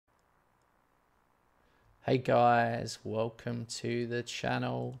Hey guys, welcome to the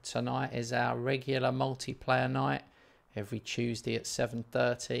channel. Tonight is our regular multiplayer night. Every Tuesday at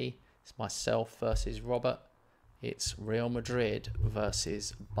 7:30. It's myself versus Robert. It's Real Madrid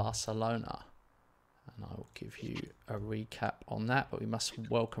versus Barcelona. And I will give you a recap on that, but we must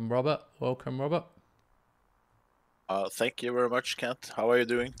welcome Robert. Welcome, Robert. Thank you very much, Kent. How are you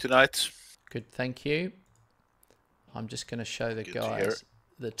doing tonight? Good, thank you. I'm just going to show the Good to hear. guys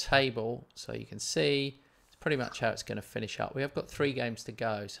the table so you can see pretty much how it's going to finish up. We have got 3 games to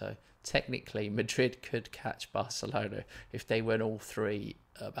go, so technically Madrid could catch Barcelona if they win all 3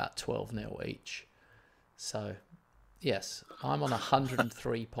 about 12-0 each. So yes, I'm on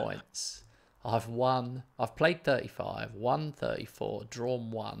 103 points. I've played 35, won 34,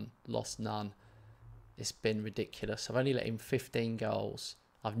 drawn 1, lost none. It's been ridiculous. I've only let in 15 goals.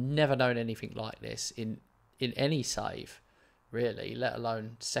 I've never known anything like this in any save, really, let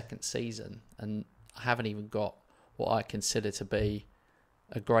alone second season. And I haven't even got what I consider to be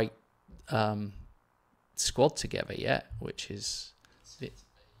a great squad together yet, which is,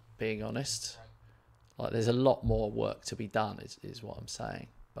 being honest, like there's a lot more work to be done is what I'm saying.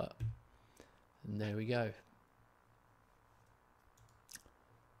 But and there we go.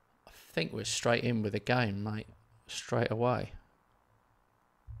 I think we're straight in with a game, mate, straight away.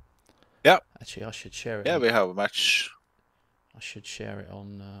 Yeah. Actually, I should share it. Yeah, we have a match. I should share it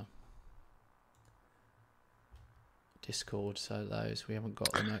on Discord, so those we haven't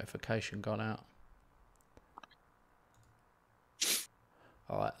got the notification gone out.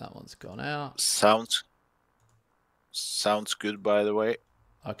 All right, that one's gone out. Sounds good, by the way.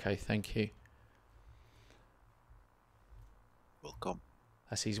 Okay, thank you. Welcome.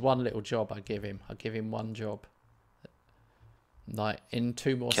 That's his one little job I give him. I give him one job. Like in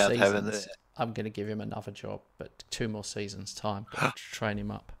 2 more seasons, I'm going to give him another job, but 2 more seasons time to train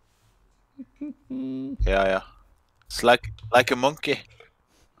him up. Yeah. It's like a monkey.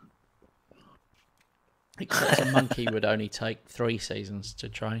 Except a monkey would only take 3 seasons to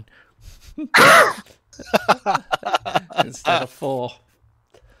train. Instead of 4.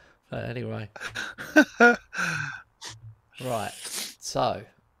 But anyway. Right. So,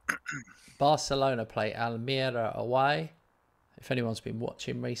 Barcelona play Almeria away. If anyone's been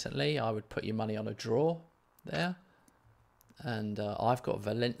watching recently, I would put your money on a draw there. And I've got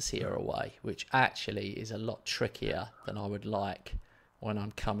Valencia away, which actually is a lot trickier than I would like when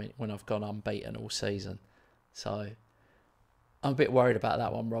I've gone unbeaten all season. So I'm a bit worried about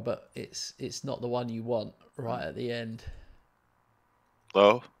that one, Robert. It's not the one you want right at the end.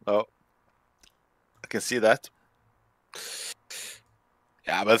 Oh, I can see that.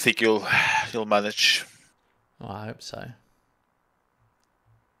 Yeah, but I think you'll manage. Oh, I hope so.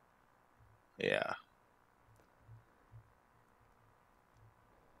 Yeah.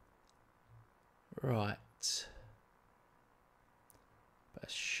 Right. Better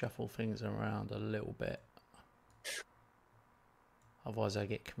shuffle things around a little bit. Otherwise I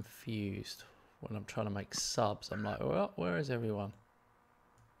get confused when I'm trying to make subs. I'm like, well, where is everyone?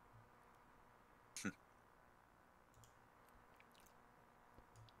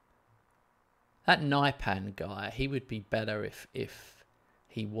 That Naipan guy, he would be better if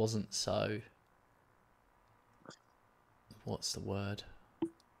he wasn't so... What's the word?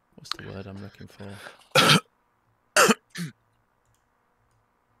 What's the word I'm looking for?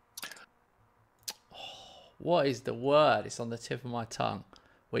 What is the word? It's on the tip of my tongue.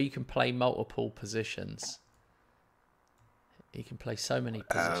 Where you can play multiple positions. You can play so many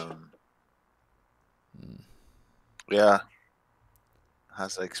positions. Yeah.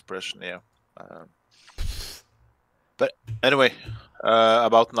 Has an expression, yeah. But anyway,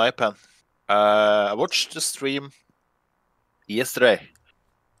 about Naipan. I watched the stream yesterday,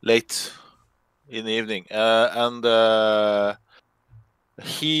 late in the evening, and the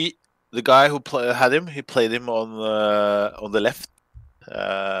guy who had him, he played him on the left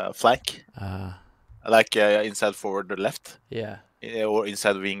flank, like inside forward left, yeah, or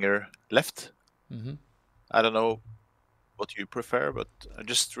inside winger left. Mm-hmm. I don't know what you prefer, but I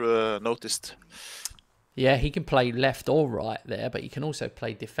just noticed. Yeah, he can play left or right there, but he can also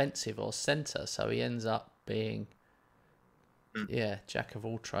play defensive or centre. So he ends up being, jack of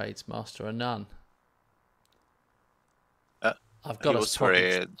all trades, master of none. I've probably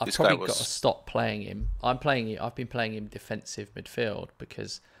got to stop playing him. I've been playing him defensive midfield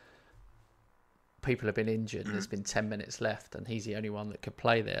because people have been injured and there's been 10 minutes left and he's the only one that could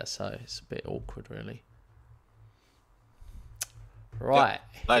play there. So it's a bit awkward, really. Right.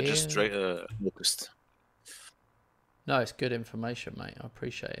 Yeah, I just noticed. No, it's good information, mate. I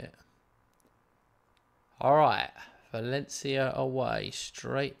appreciate it. All right. Valencia away,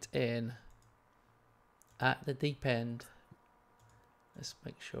 straight in. at the deep end. Let's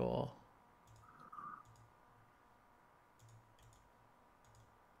make sure.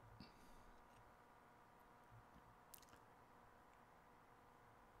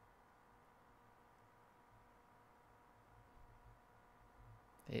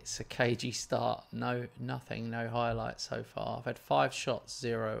 It's a cagey start. Nothing, no highlights so far. I've had 5 shots,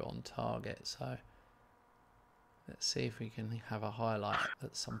 0 on target. So let's see if we can have a highlight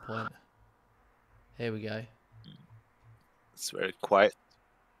at some point. Here we go. It's very quiet.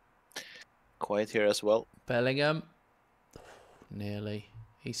 Quiet here as well. Bellingham. Nearly.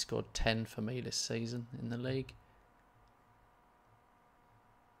 He scored 10 for me this season in the league.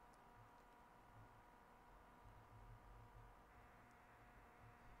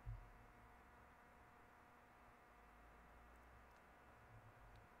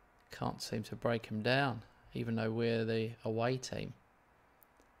 Can't seem to break him down, even though we're the away team.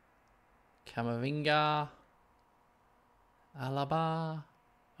 Camavinga. Alaba.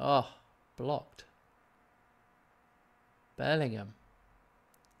 Oh, blocked. Bellingham.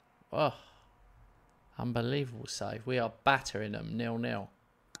 Oh, unbelievable save. We are battering them 0-0.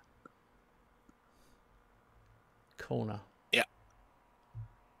 Corner. Yeah.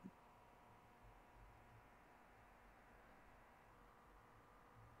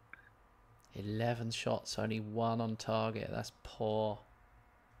 "11 shots, only 1 on target. That's poor."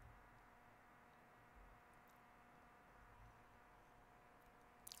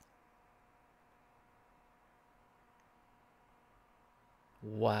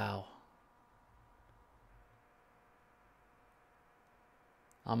 Wow.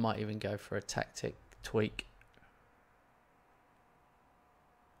 I might even go for a tactic tweak.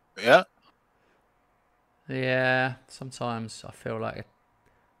 Yeah. Yeah, sometimes I feel like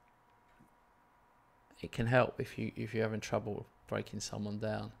it can help if you're having trouble breaking someone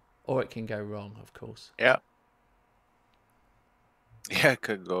down, or it can go wrong, of course. Yeah. Yeah, it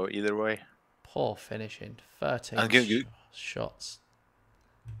could go either way. Poor finishing. 13 shots.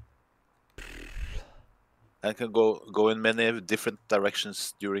 And can go in many different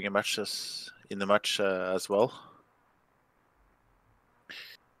directions during a match in the match as well.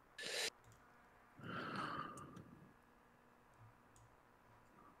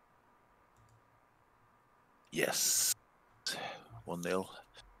 Yes. 1-0.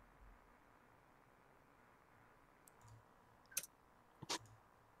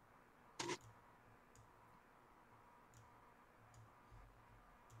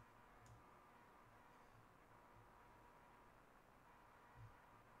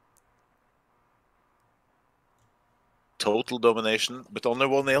 Total domination, but only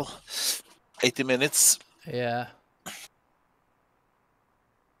 1-0. 80 minutes. Yeah.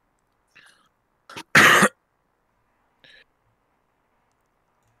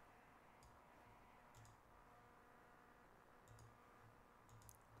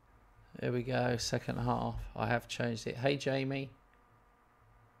 Here we go, second half. I have changed it. Hey, Jamie.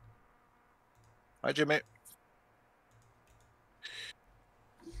 Hi, Jimmy.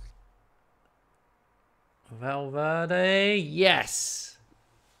 Valverde, yes!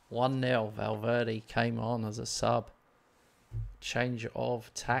 1-0. Valverde came on as a sub. Change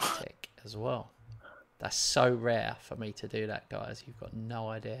of tactic as well. That's so rare for me to do that, guys. You've got no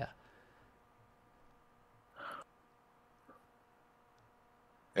idea.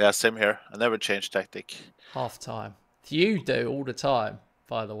 Yeah, same here. I never change tactic. Half time. You do all the time,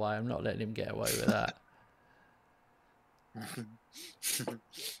 by the way. I'm not letting him get away with that.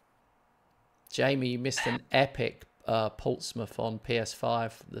 Jamie, you missed an epic Portsmouth on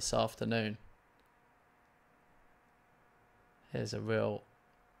PS5 this afternoon. Here's a real...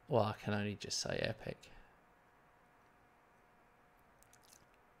 Well, I can only just say epic.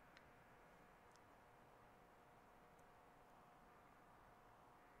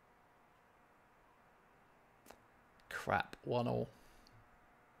 Crap, 1-1.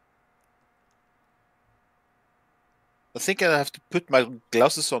 I think I have to put my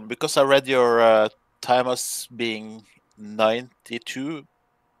glasses on because I read your time as being 92,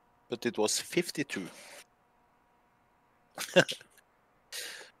 but it was 52.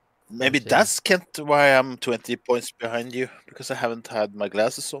 Maybe that's why I'm 20 points behind you, because I haven't had my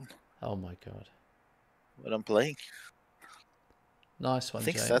glasses on. Oh my god. When I'm playing. Nice one, I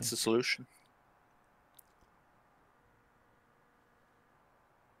think Jamie. that's the solution.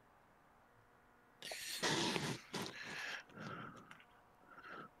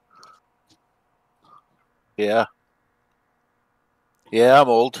 Yeah. Yeah, I'm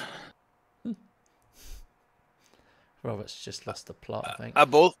old. Robert's just lost the plot, I think. I'm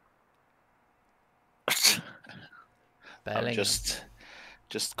both. Bellingham. I'm just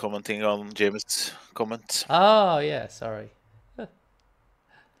Just commenting on James' comment. Oh, yeah, sorry.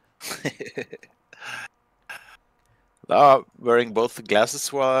 I'm wearing both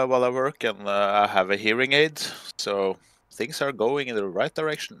glasses while I work, and I have a hearing aid, so things are going in the right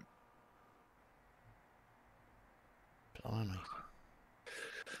direction. Blimey.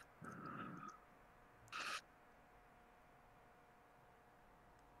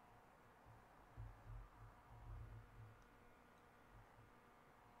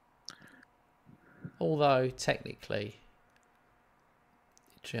 Although, technically,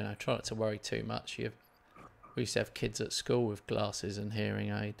 try not to worry too much. We used to have kids at school with glasses and hearing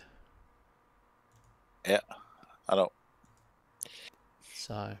aid. Yeah, I know.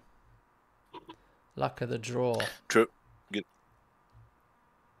 So, luck of the draw. True. Good.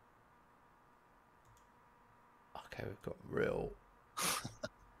 Okay, we've got real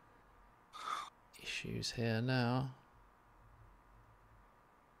issues here now.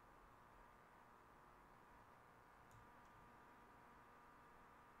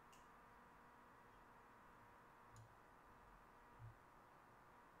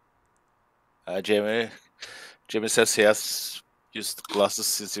 Jamie says he has used glasses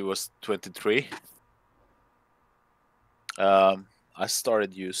since he was 23. I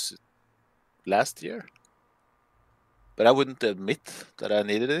started use it last year, but I wouldn't admit that I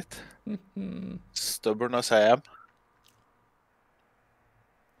needed it. Stubborn as I am.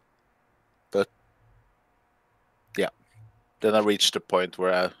 But yeah, then I reached the point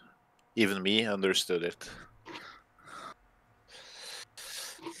where even me understood it.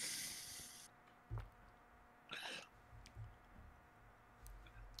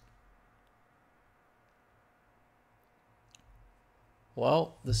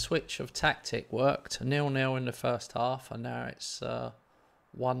 Well, the switch of tactic worked. 0-0 in the first half, and now it's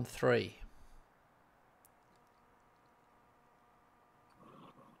 1-3.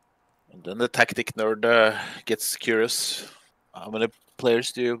 And then the tactic nerd gets curious. How many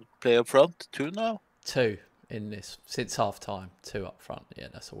players do you play up front? 2 now? 2 in this since half time. 2 up front. Yeah,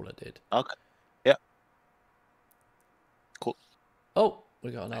 that's all I did. Okay. Yeah. Cool. Oh, we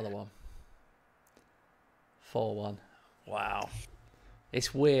got another one. 4-1. Wow.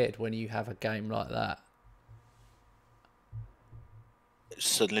 It's weird when you have a game like that.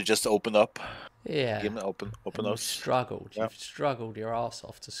 Suddenly just open up. Yeah. Game open You've up. struggled. Yeah. You've struggled your ass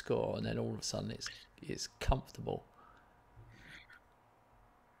off to score, and then all of a sudden it's comfortable.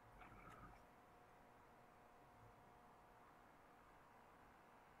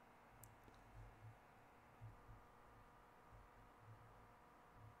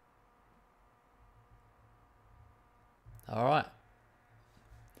 All right.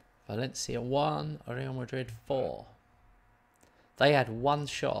 Valencia 1, Real Madrid 4. They had one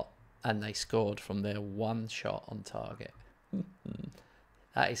shot and they scored from their one shot on target.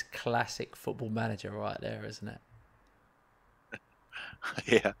 That is classic Football Manager right there, isn't it?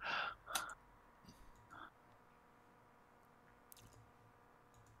 Yeah.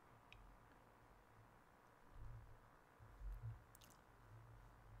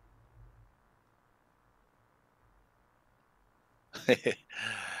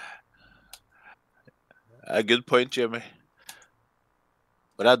 A good point, Jimmy.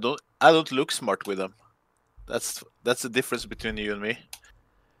 But I don't look smart with them. That's the difference between you and me.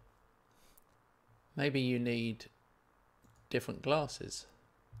 Maybe you need different glasses.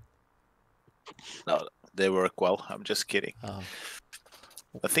 No, they work well. I'm just kidding. Oh.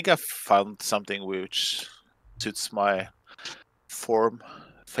 I think I found something which suits my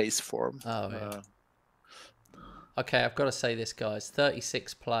face form. Oh, yeah. Okay, I've got to say this, guys.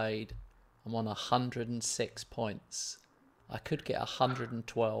 36 played. I'm on 106 points. I could get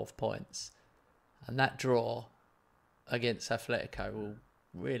 112 points. And that draw against Atletico will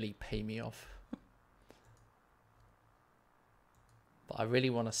really pee me off. But I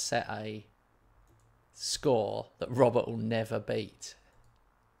really want to set a score that Robert will never beat.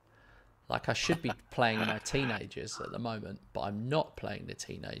 Like, I should be playing my teenagers at the moment, but I'm not playing the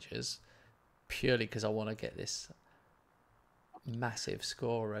teenagers purely because I want to get this massive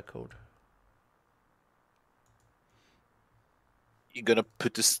score record. You're gonna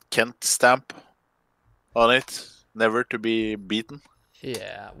put this Kent stamp on it, never to be beaten.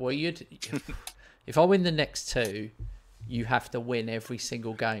 Yeah, well, if I win the next 2, you have to win every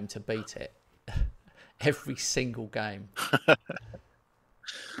single game to beat it. Every single game.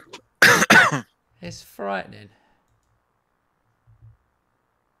 It's frightening.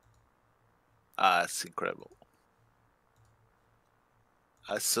 It's incredible.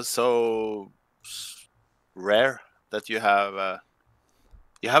 It's so rare that you have.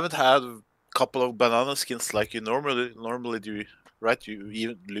 You haven't had a couple of banana skins like you normally do. right? You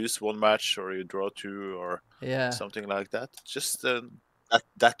even lose one match or you draw two or Yeah. something like that. Just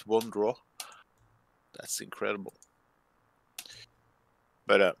that one draw. That's incredible.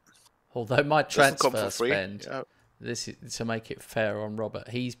 But Although my doesn't come for transfer free. spend, Yeah. this is to make it fair on Robert.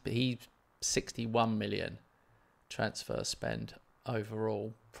 He's 61 million transfer spend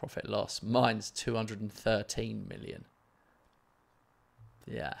overall profit loss. Mine's 213 million.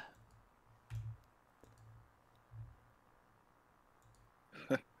 Yeah.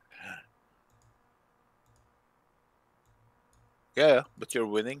 Yeah, but you're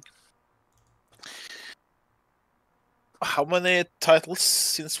winning. How many titles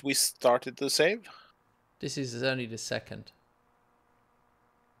since we started to save? This is only the second.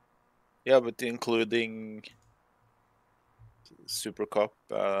 Yeah, but including Super Cup,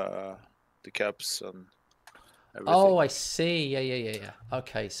 the caps and everything. Oh, I see. Yeah.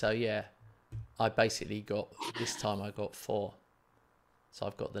 Okay, so yeah, I basically got, this time I got 4. So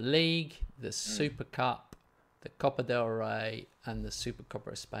I've got the League, the Super Cup, the Copa del Rey, and the Super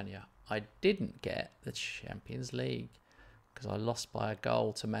Copa España. I didn't get the Champions League because I lost by a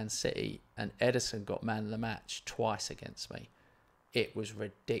goal to Man City, and Edison got man of the match twice against me. It was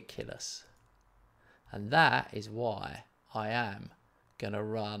ridiculous. And that is why I am going to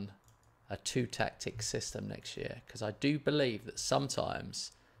run a 2-tactic system next year, because I do believe that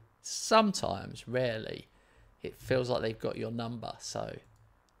sometimes, rarely, it feels like they've got your number. So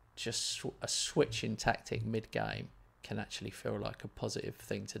just a switch in tactic mid-game can actually feel like a positive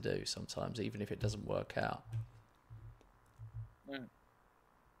thing to do sometimes, even if it doesn't work out.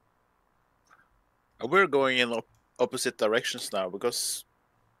 We're going in opposite directions now, because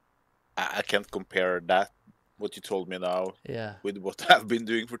I can't compare that, what you told me now, with what I've been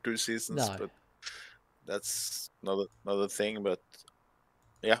doing for 2 seasons. No. But that's another thing. But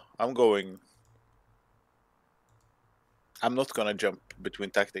yeah, I'm not gonna jump between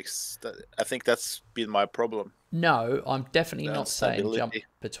tactics. I think that's been my problem. No, I'm definitely not saying jump Stability.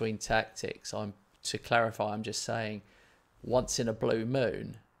 between tactics. To clarify, I'm just saying once in a blue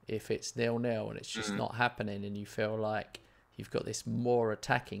moon, if it's 0-0 and it's just not happening, and you feel like you've got this more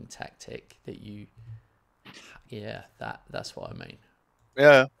attacking tactic that you, that's what I mean.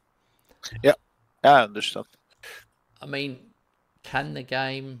 Yeah, I understand. I mean, can the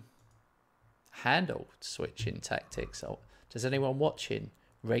game handle switching tactics? Or does anyone watching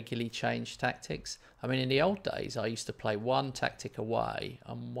regularly change tactics? I mean, in the old days, I used to play one tactic away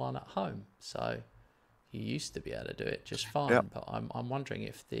and one at home, so you used to be able to do it just fine. Yeah. But I'm wondering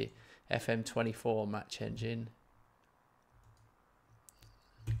if the FM24 match engine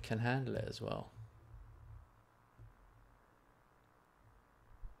can handle it as well.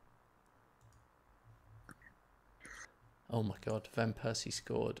 Oh my God, Van Persie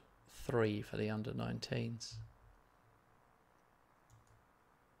scored 3 for the under-19s.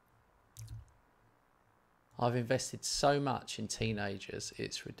 I've invested so much in teenagers,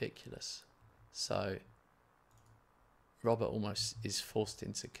 it's ridiculous. So Robert almost is forced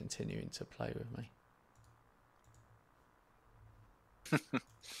into continuing to play with me.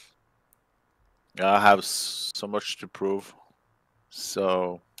 I have so much to prove,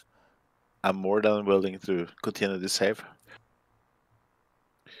 so I'm more than willing to continue to save.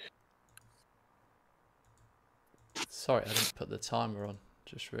 Sorry, I didn't put the timer on.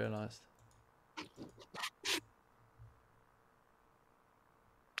 Just realised.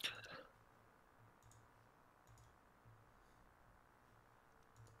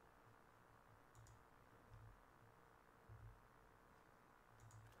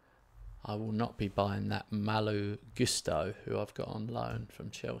 I will not be buying that Malo Gusto, who I've got on loan from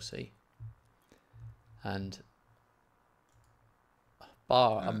Chelsea. And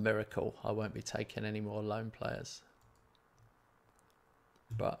bar a miracle, I won't be taking any more loan players.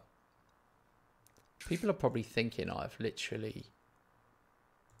 But people are probably thinking I've literally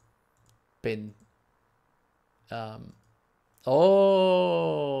been...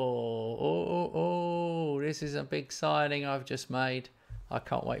 this is a big signing I've just made. I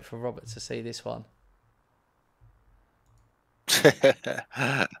can't wait for Robert to see this one.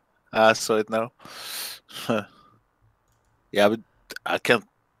 I saw it now. Yeah, but I can't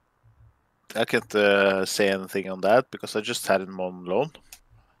say anything on that because I just had him on loan.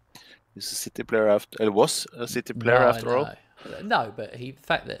 He's a City player after. It was a City player after all. No, but the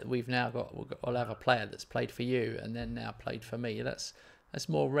fact that we'll have a player that's played for you and then now played for me. That's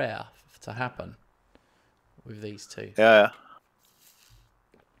more rare to happen with these two. Yeah.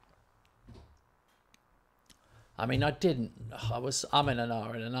 I mean, I was umming and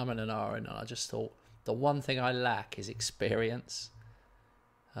ahhing, and I just thought the one thing I lack is experience.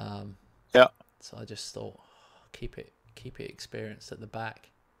 Yeah. So I just thought, keep it keep it experienced at the back.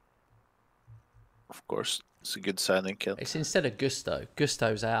 Of course, it's a good signing, Ken. It's instead of Gusto.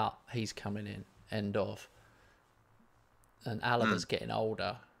 Gusto's out. He's coming in. End of. And Alaba's getting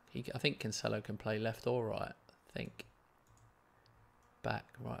older. I think Cancelo can play left or right. I think. Back,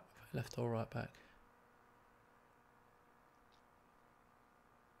 right, left or right back.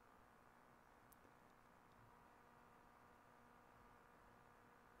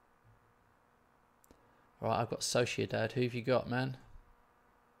 Right, I've got Sociedad. Who have you got, man?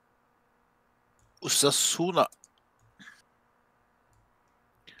 Osasuna.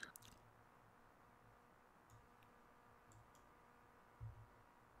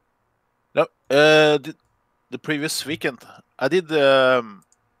 No, the previous weekend I did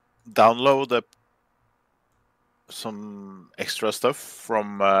download some extra stuff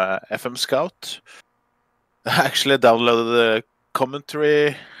from FM Scout. I actually downloaded the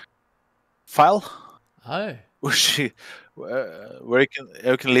commentary file. Oh. Where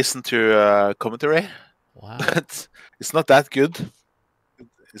you can listen to commentary. Wow. But it's not that good.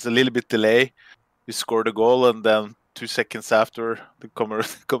 It's a little bit delay. You score the goal and then 2 seconds after the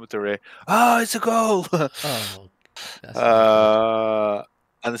commentary, it's a goal. Oh, that's not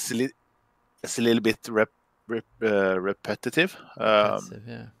and it's a little bit repetitive. repetitive,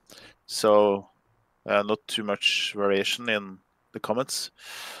 yeah. So not too much variation in the comments.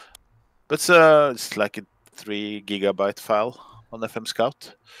 But it's like a 3 gigabyte file on FM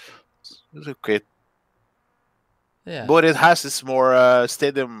Scout. It's okay. Yeah. But it has this more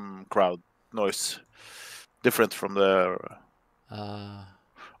stadium crowd noise, different from the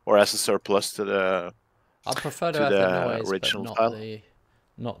or as a surplus to the. I prefer to have the noise, original but file.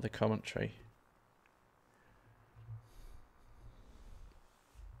 not the commentary.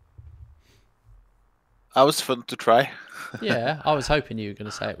 That was fun to try. Yeah, I was hoping you were going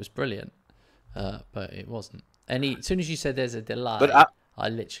to say it was brilliant, but it wasn't. As soon as you said there's a delay, But I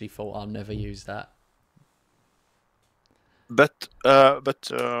literally thought I'll never use that. But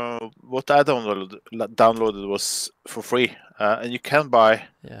what I downloaded was for free, and you can buy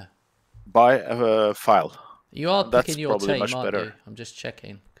a file. You are picking your team, much aren't better. you? I'm just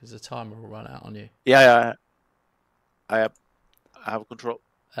checking because the timer will run out on you. Yeah. I have control.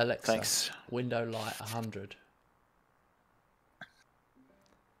 Alexa, thanks. Window light 100.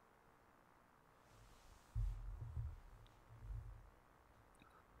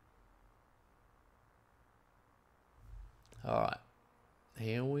 All right,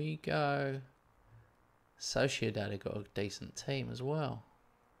 here we go. Sociedad have got a decent team as well.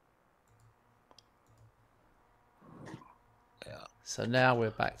 Yeah. So now we're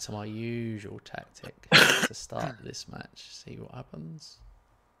back to my usual tactic to start this match. See what happens.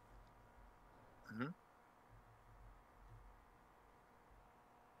 Mm-hmm.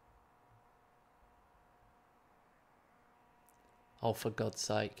 Oh, for God's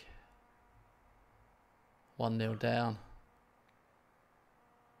sake. 1-0 down.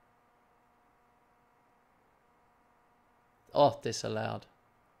 Oh, disallowed.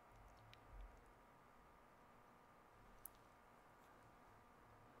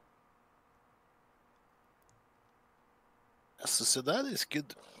 So that is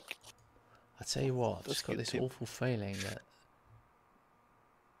good. I tell you what, I've just got this awful feeling that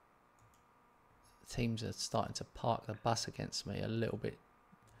teams are starting to park the bus against me a little bit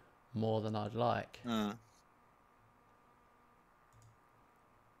more than I'd like.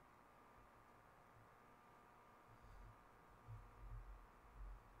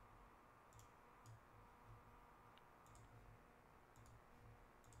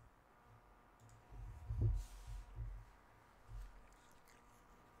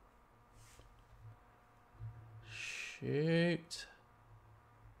 Shoot.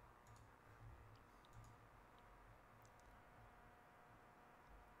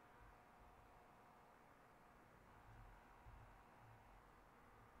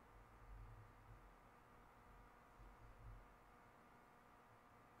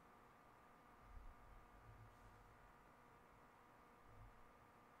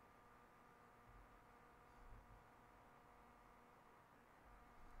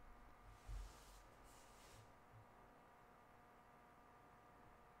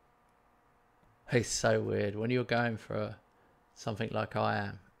 It's so weird when you're going for something like I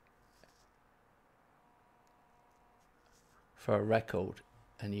am, for a record,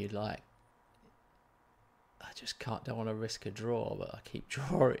 and you like, I just don't want to risk a draw, but I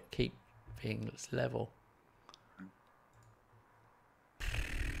keep being level.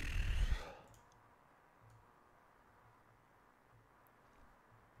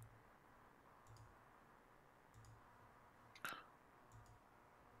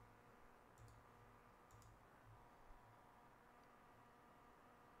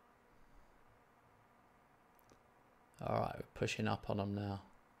 All right, we're pushing up on them now.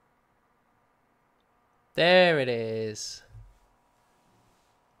 There it is.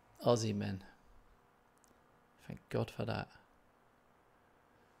 Aussie men. Thank God for that.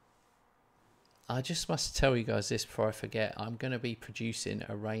 I just must tell you guys this before I forget. I'm going to be producing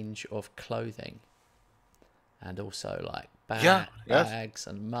a range of clothing. And also like bags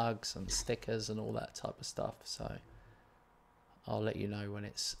and mugs and stickers and all that type of stuff. So I'll let you know when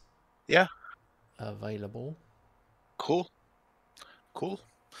it's available. Cool.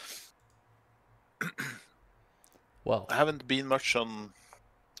 Well, I haven't been much on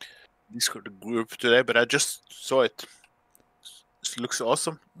Discord group today, but I just saw it. It looks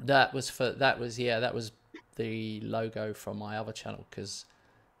awesome. that was the logo from my other channel, because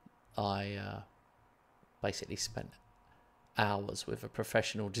I basically spent hours with a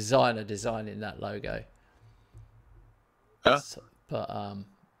professional designer designing that logo. Yeah. So, but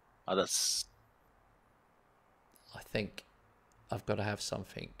That's. I think I've got to have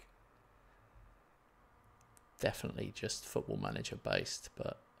something definitely just Football Manager based,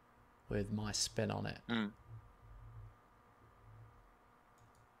 but with my spin on it.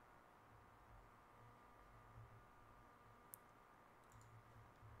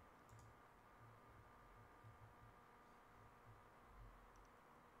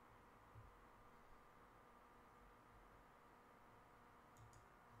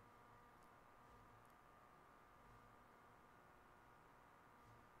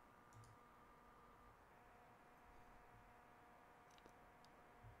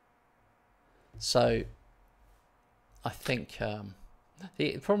 So I think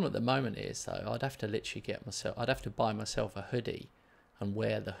the problem at the moment is, though, I'd have to literally I'd have to buy myself a hoodie and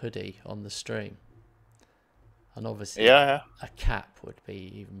wear the hoodie on the stream. And obviously a cap would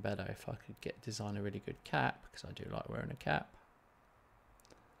be even better if I could design a really good cap, because I do like wearing a cap.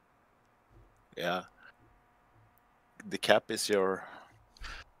 Yeah. The cap is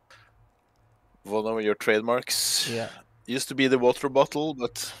one of your trademarks. Yeah. Used to be the water bottle,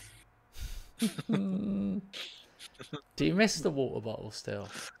 but Do you miss the water bottle still?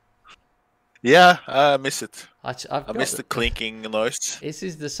 Yeah, I miss it. I miss the clinking noise. This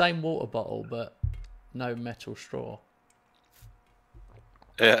is the same water bottle, but no metal straw.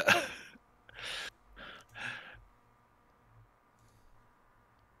 Yeah.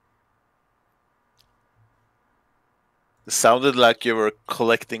 It sounded like you were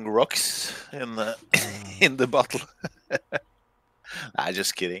collecting rocks in the in the bottle. Nah,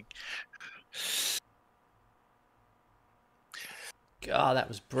 just kidding. God, that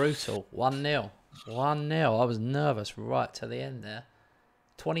was brutal. 1-0. 1-0. I was nervous right to the end there.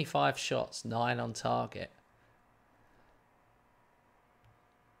 25 shots, 9 on target.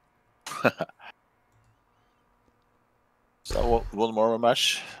 So one more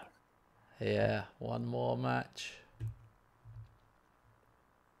match. Yeah, one more match.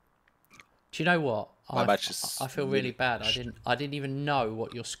 Do you know what? I feel really bad. I didn't even know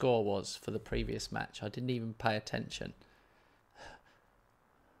what your score was for the previous match. I didn't even pay attention.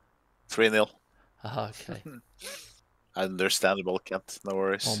 3-0. Oh, okay. Understandable, Kent. No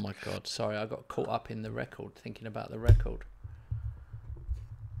worries. Oh my God, sorry, I got caught up in the record, thinking about the record.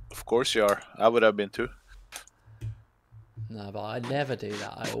 Of course you are. I would have been too. No, but I never do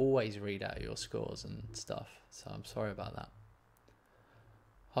that. I always read out your scores and stuff. So I'm sorry about that.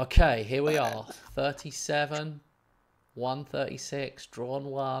 Okay, here we are. 37, 136, drawn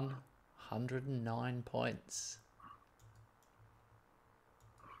 1, 109 points.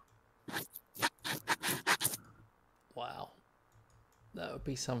 Wow. That would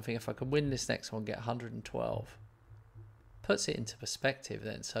be something if I could win this next one, get 112. Puts it into perspective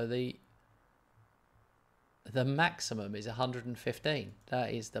then. So the maximum is 115.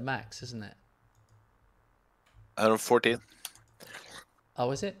 That is the max, isn't it? 114. Oh,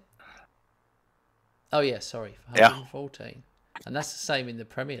 is it? Oh, yeah, sorry. 114. Yeah. And that's the same in the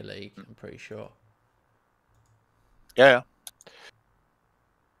Premier League, I'm pretty sure. Yeah.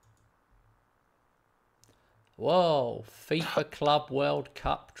 Whoa, FIFA Club World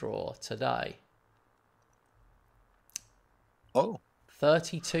Cup draw today. Oh.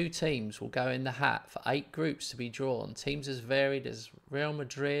 32 teams will go in the hat for 8 groups to be drawn. Teams as varied as Real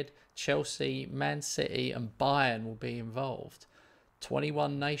Madrid, Chelsea, Man City and Bayern will be involved.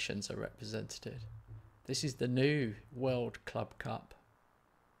 21 nations are represented. This is the new World Club Cup.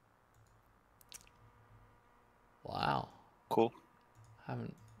 Wow. Cool.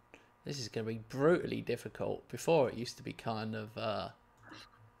 This is going to be brutally difficult. Before it used to be kind of,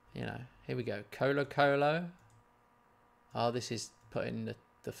 here we go. Colo Colo. Oh, this is putting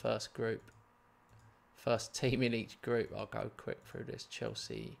the first group. First team in each group. I'll go quick through this.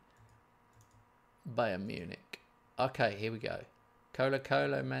 Chelsea, Bayern Munich. Okay, here we go.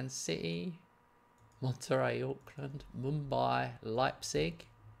 Colo-Colo, Man City, Monterrey, Auckland, Mumbai, Leipzig,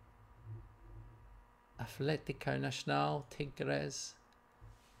 Atlético Nacional, Tigres.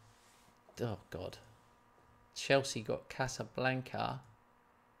 Oh, God. Chelsea got Casablanca,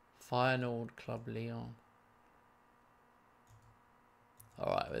 Feyenoord, Club Lyon.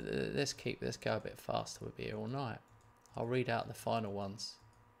 All right, let's go a bit faster. We'll be here all night. I'll read out the final ones.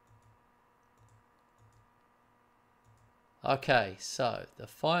 Okay, so the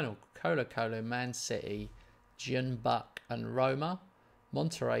final: Colo-Colo, Man City, Jeonbuk and Roma,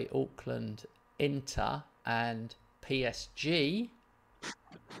 Monterrey, Auckland, Inter and PSG,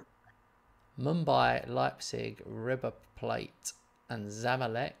 Mumbai, Leipzig, River Plate and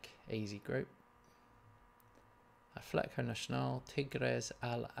Zamalek, easy group, Atlético Nacional, Tigres,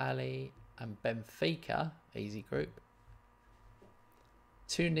 Al Ahly and Benfica, easy group,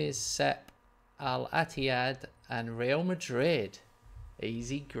 Tunis, Sep, Al Ittihad and Real Madrid,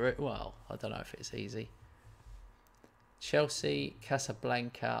 easy group. Well, I don't know if it's easy. Chelsea,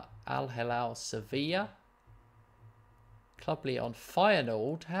 Casablanca, Al Hilal, Sevilla, Club Lyon,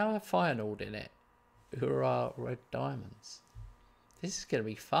 Feyenoord. How are Feyenoord in it? Hurrah, Red Diamonds. This is going to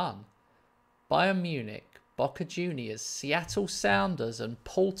be fun. Bayern Munich, Boca Juniors, Seattle Sounders and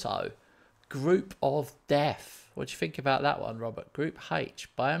Porto. Group of Death. What do you think about that one, Robert? Group H,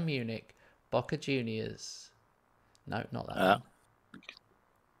 Bayern Munich, Boca Juniors. No, not that one.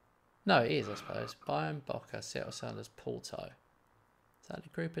 No, it is, I suppose. Bayern, Boca, Seattle Sounders, Porto. Is that the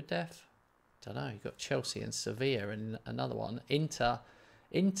group of death? Don't know. You've got Chelsea and Sevilla and another one. Inter,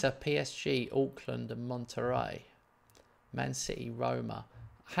 PSG, Auckland and Monterrey. Man City, Roma.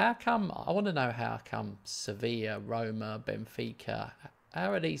 How come? I want to know how come Sevilla, Roma, Benfica.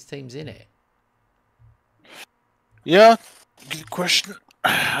 How are these teams in it? Yeah, good question.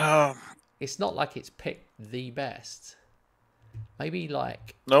 It's not like it's picked the best. Maybe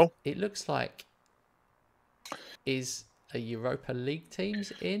like No. It looks like is a Europa League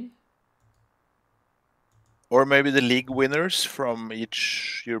teams in, Or maybe the league winners from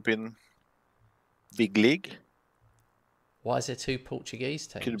each European big league. Why is there two Portuguese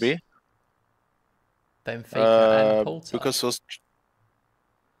teams? Could be Benfica and Porto. Because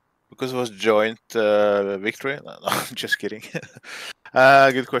it was joint victory. No, I'm just kidding.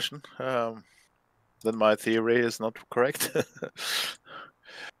 Good question. Then my theory is not correct.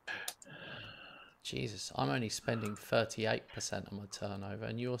 Jesus, I'm only spending 38% of my turnover,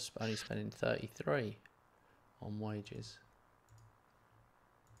 and you're only spending 33% on wages.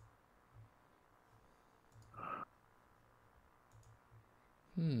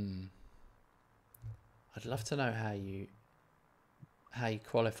 I'd love to know how you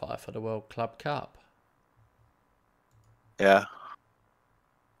qualify for the World Club Cup. Yeah,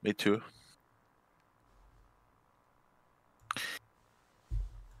 me too.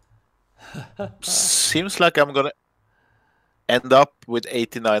 Seems like I'm gonna end up with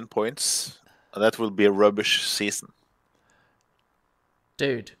 89 points. That will be a rubbish season.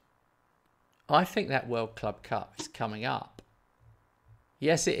 Dude, I think that World Club Cup is coming up.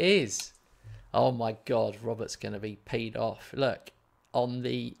 Yes, it is. Oh my God, Robert's going to be peed off. Look, on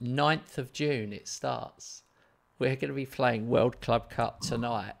the 9th of June it starts. We're going to be playing World Club Cup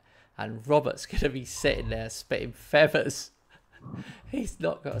tonight, and Robert's going to be sitting there spitting feathers. He's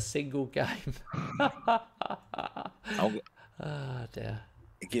not got a single game. Oh dear.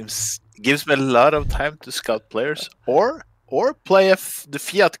 It gives me a lot of time to scout players, or play the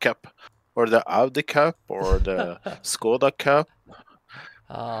Fiat Cup, or the Audi Cup, or the Skoda Cup.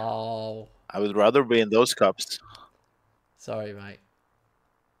 Oh, I would rather be in those cups. sorry, mate.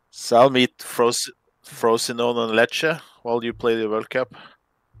 So I'll meet Frosinone and Lecce while you play the World Cup.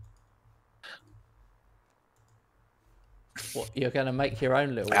 What, you're going to make your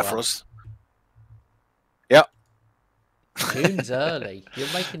own little run? Yeah. June's early.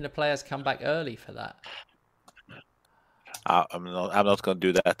 You're making the players come back early for that. I'm not going to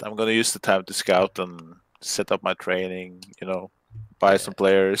do that. I'm going to use the time to scout and set up my training. Buy some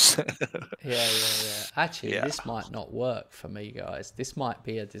players. Yeah. Actually, this might not work for me, guys. This might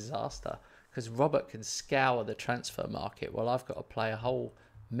be a disaster because Robert can scour the transfer market while I've got to play a whole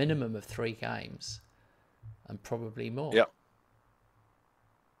minimum of 3 games and probably more. Yeah.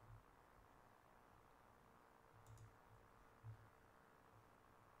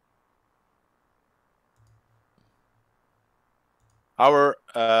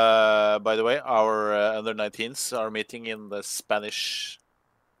 By the way, our under 19s are meeting in the Spanish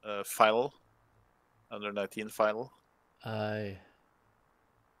final, under 19 final. Oh.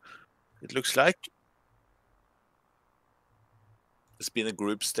 It looks like It's been a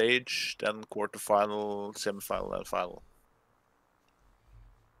group stage, then quarterfinal, semifinal, and final.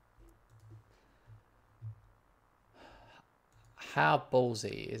 How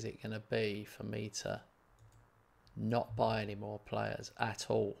ballsy is it going to be for me to not buy any more players at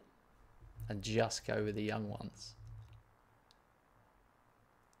all and just go with the young ones?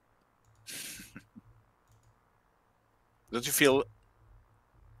 Don't you feel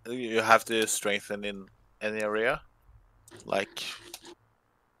you have to strengthen in any area, like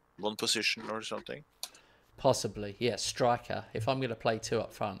one position or something? Possibly, yeah. Striker. If I'm going to play two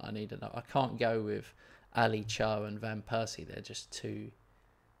up front, I need I can't go with Ali Cho and Van Persie. They're just too.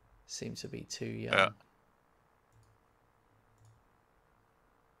 Seem to be too young. Yeah.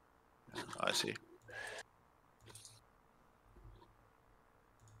 I see.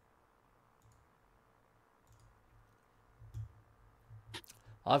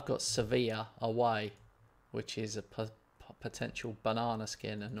 I've got Sevilla away, which is a potential banana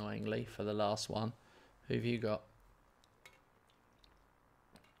skin, annoyingly, for the last one. Who've you got?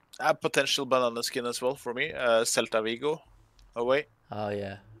 A potential banana skin as well for me. Celta Vigo away. Oh,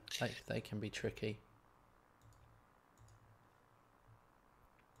 yeah. They can be tricky.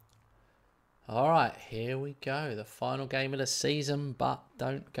 All right, here we go. The final game of the season, but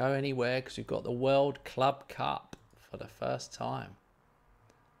don't go anywhere because we've got the World Club Cup for the first time.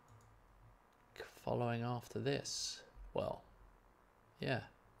 Following after this, well, yeah,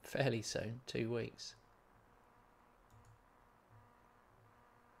 fairly soon, 2 weeks.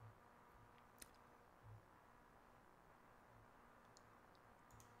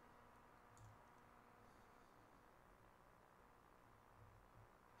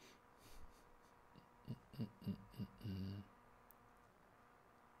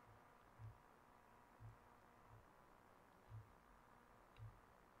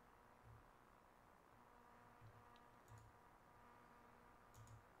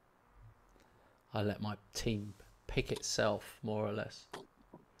 I let my team pick itself, more or less.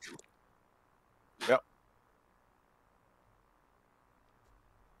 Yep.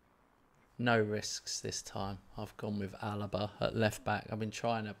 No risks this time. I've gone with Alaba at left back. I've been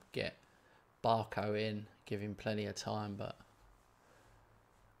trying to get Barco in, give him plenty of time, but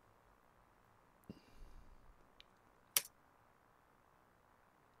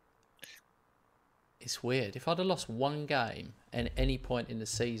it's weird. If I'd have lost one game at any point in the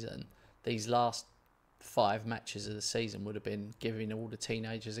season, these last 5 matches of the season would have been giving all the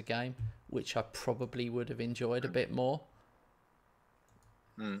teenagers a game, which I probably would have enjoyed a bit more.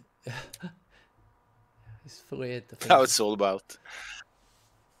 It's weird. That's how it's all about.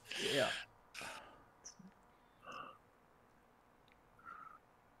 Yeah.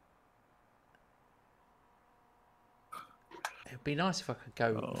 It'd be nice if I could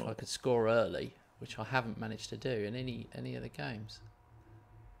go, if I could score early, which I haven't managed to do in any of the games.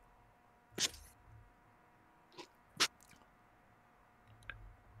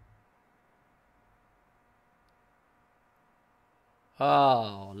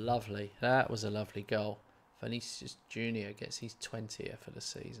 Oh, lovely. That was a lovely goal. Vinicius Jr. gets his 20th of the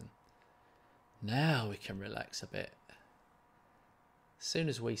season. Now we can relax a bit. As soon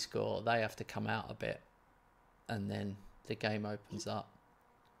as we score, they have to come out a bit. And then the game opens up.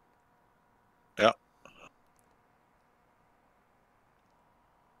 Yeah.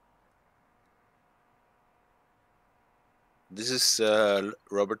 This is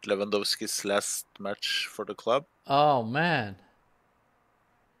Robert Lewandowski's last match for the club. Oh, man.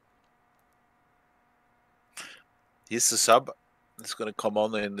 He's the sub. It's going to come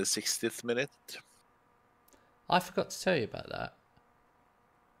on in the 60th minute. I forgot to tell you about that.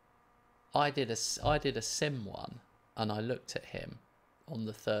 I did a sim one, and I looked at him on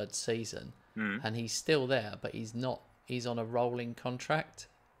the 3rd season, and he's still there, but he's not. He's on a rolling contract.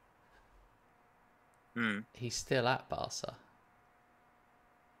 He's still at Barca.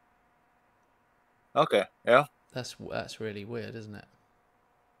 Okay, yeah. That's really weird, isn't it?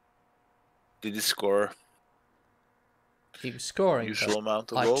 Did he score? He was scoring Usual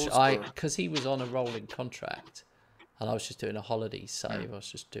amount of goals. Because he was on a rolling contract, and I was just doing a holiday save. I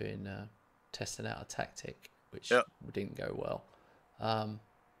was just doing testing out a tactic, which didn't go well.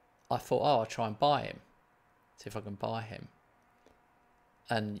 I thought, I'll try and buy him, see if I can buy him.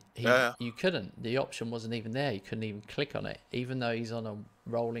 And you couldn't. The option wasn't even there. You couldn't even click on it, even though he's on a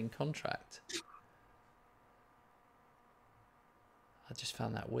rolling contract. I just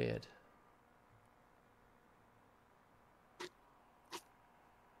found that weird.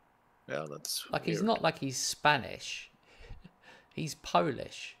 Yeah, that's like weird. He's not like he's Spanish. He's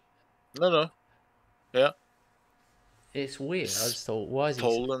Polish. No. Yeah. It's weird. I just thought, why is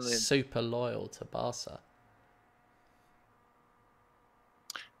he super loyal to Barca?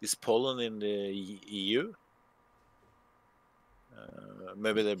 Is Poland in the EU?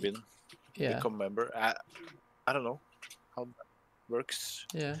 Maybe they've become member. I don't know how that works.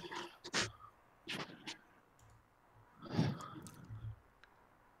 Yeah.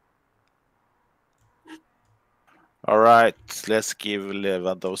 All right, let's give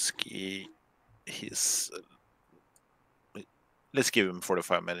Lewandowski his. Let's give him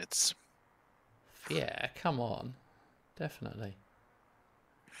 45 minutes. Yeah, come on. Definitely.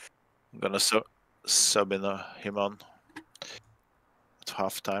 I'm gonna sub in him on at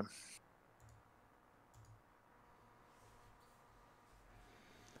halftime.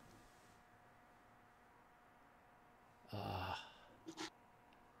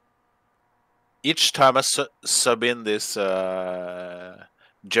 Each time I sub in this Jaren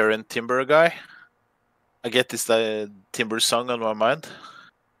Timber guy, I get this Timber song on my mind.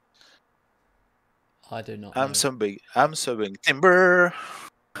 I do not. I'm subbing Timber.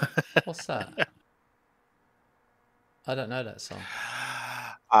 What's that? I don't know that song.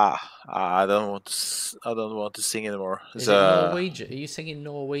 I don't want to sing anymore. Is it Norwegian? Are you singing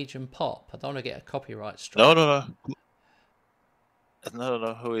Norwegian pop? I don't want to get a copyright strike. No.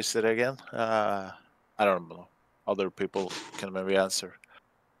 Who is it again? I don't know. Other people can maybe answer.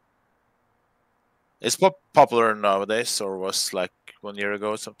 It's popular nowadays, or was like 1 year ago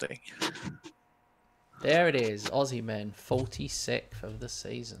or something. There it is, Aussie Men, 46th of the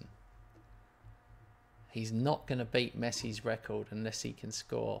season. He's not going to beat Messi's record unless he can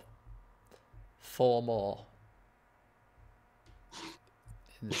score 4 more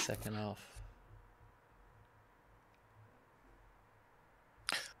in the second half.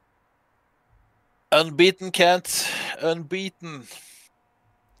 Unbeaten, Kent. Unbeaten.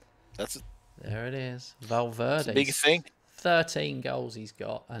 That's it. There it is. Valverde. Big thing. 13 goals he's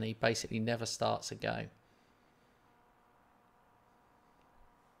got, and he basically never starts a game.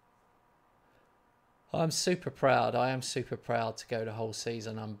 I'm super proud. I am super proud to go the whole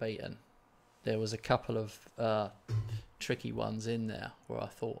season unbeaten. There was a couple of tricky ones in there where I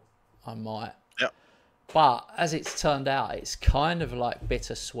thought I might. Yeah. But as it's turned out, it's kind of like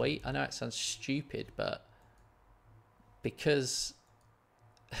bittersweet. I know it sounds stupid, but because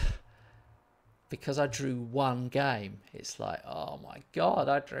I drew one game, it's like, oh my God,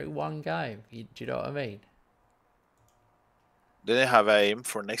 I drew one game. Do you know what I mean? Do they have a aim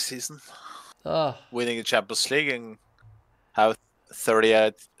for next season? Winning the Champions League and have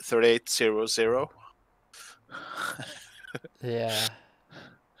 38-0-0? Yeah.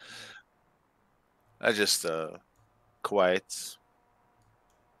 I just quiet.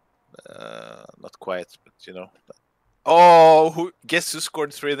 Not quiet, but you know. Oh, guess who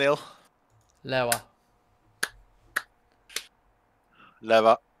scored 3-0? Leva.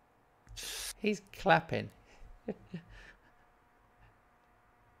 He's clapping.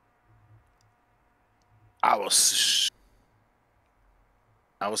 I was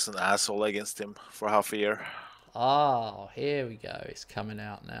an asshole against him for half a year. Oh, here we go. It's coming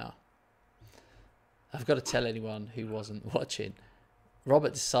out now. I've got to tell anyone who wasn't watching.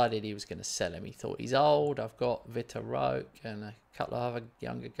 Robert decided he was going to sell him. He thought he's old. I've got Vitor Roque and a couple of other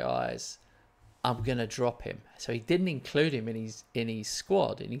younger guys. I'm going to drop him. So he didn't include him in his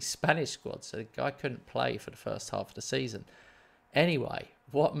squad, in his Spanish squad. So the guy couldn't play for the first half of the season. Anyway,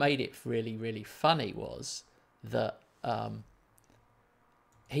 what made it really, really funny was that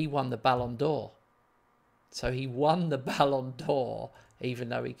he won the Ballon d'Or. So he won the Ballon d'Or even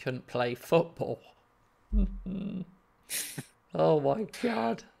though he couldn't play football. Oh my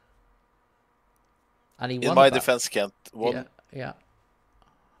God. And he won. In my defense, Kent. Yeah.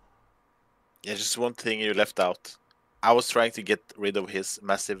 Yeah, just one thing you left out. I was trying to get rid of his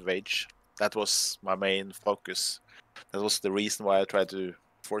massive wage. That was my main focus. That was the reason why I tried to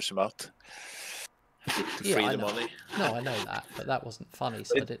force him out. To free the money. No, I know that, but that wasn't funny,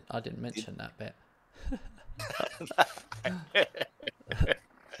 so I didn't mention that bit.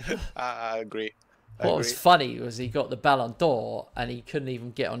 I agree. What was funny was he got the Ballon d'Or and he couldn't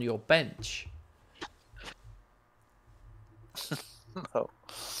even get on your bench. No.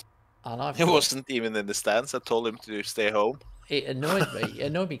 And he wasn't even in the stands. I told him to stay home. It annoyed me. It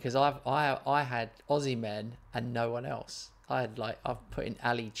annoyed me because I had Aussie Men and no one else. I've put in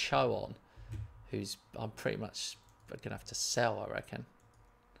Ali Cho on, who's I'm pretty much gonna have to sell, I reckon.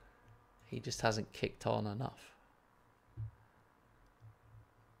 He just hasn't kicked on enough.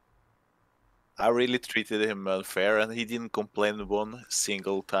 I really treated him unfair, and he didn't complain one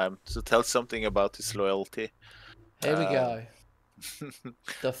single time. So tell something about his loyalty. Here we go.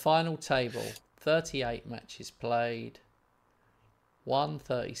 The final table: 38 matches played, won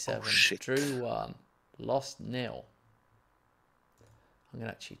 37, drew 1, lost 0. I'm going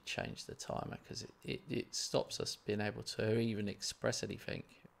to actually change the timer because it stops us being able to even express anything.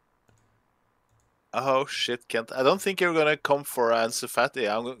 Oh shit, Kent. I don't think you're gonna come for Ansu Fati.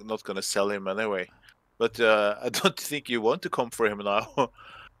 I'm not gonna sell him anyway. But I don't think you want to come for him now.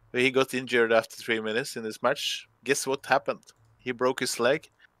 He got injured after 3 minutes in this match. Guess what happened? He broke his leg.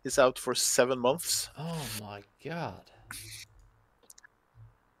 He's out for 7 months. Oh my god.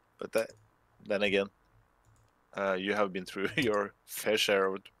 But then again, you have been through your fair share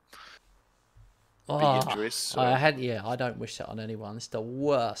of big injuries. So. I don't wish that on anyone. It's the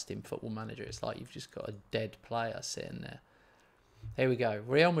worst in Football Manager. It's like you've just got a dead player sitting there. Here we go.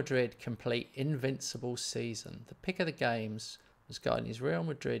 Real Madrid complete invincible season. The pick of the games was guiding his Real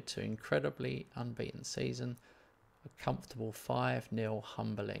Madrid to incredibly unbeaten season. A comfortable 5-0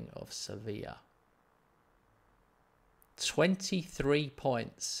 humbling of Sevilla. 23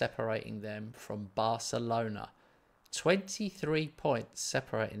 points separating them from Barcelona. 23 points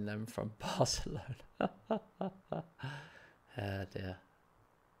separating them from Barcelona. Oh dear.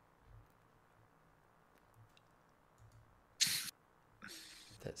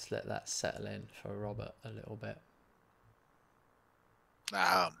 Let's let that settle in for Robert a little bit.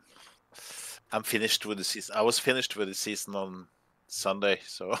 I'm finished with the season. I was finished with the season on Sunday,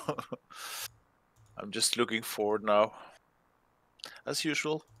 so I'm just looking forward now, as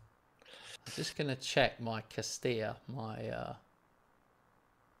usual. I'm just going to check my Castilla, my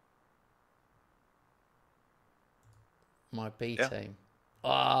B team.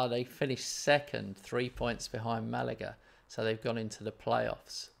 They finished second, 3 points behind Malaga. So they've gone into the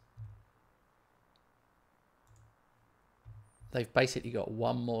playoffs. They've basically got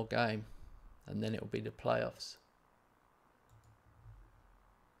one more game and then it'll be the playoffs.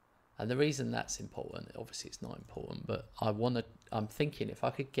 And the reason that's important, obviously it's not important, but I'm thinking if I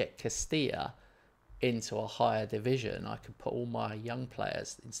could get Castilla into a higher division, I could put all my young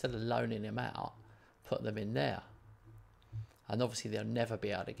players, instead of loaning them out, put them in there. And obviously they'll never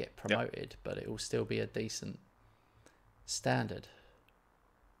be able to get promoted, but it will still be a decent standard.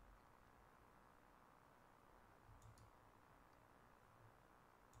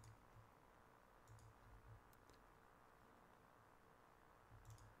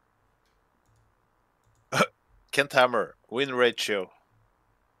 Kent Hammer, win ratio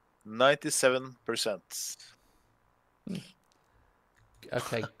 97%.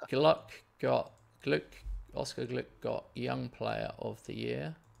 Okay, Oscar Gluck got Young Player of the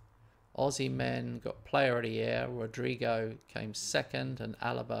Year. Aussie Men got Player of the Year. Rodrigo came second and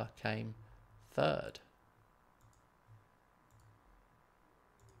Alaba came third.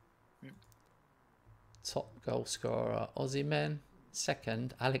 Top goal scorer Aussie Men.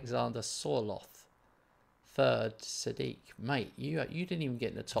 Second, Alexander Sorloth. Third, Sadiq. Mate, you didn't even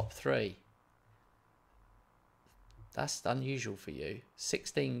get in the top three. That's unusual for you.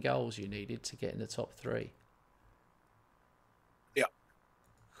 16 goals you needed to get in the top three. Yeah.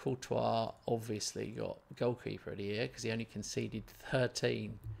 Courtois obviously got goalkeeper of the year because he only conceded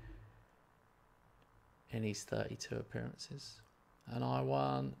 13 in his 32 appearances. And I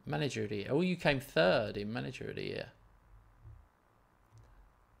won manager of the year. Oh, you came third in manager of the year.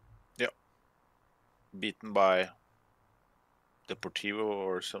 Yeah. Beaten by Deportivo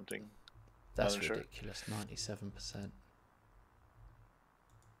or something. That's ridiculous. 97%.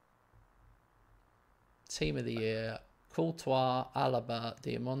 Team of the year. Courtois, Alaba,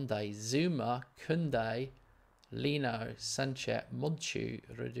 Diamonde, Zuma, Koundé, Lino, Sanchez, Monchu,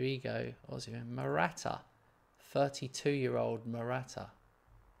 Rodrigo, Morata. 32-year-old Morata.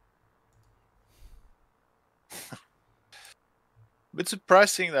 Bit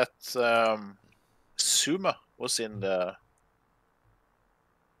surprising that Zuma was in the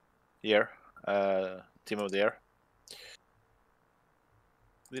year, team of the year.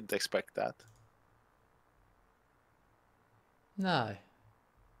 Didn't expect that. No.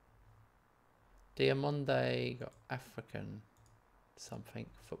 Diamonde got African something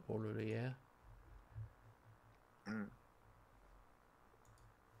footballer of the year.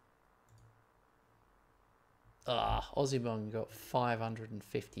 Osimhen got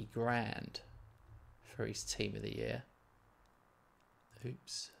 550 grand for his team of the year.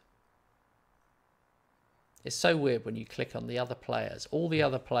 Oops. It's so weird when you click on the other players, all the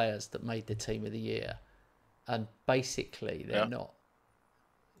other players that made the team of the year, and basically they're not.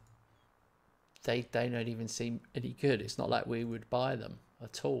 They don't even seem any good. It's not like we would buy them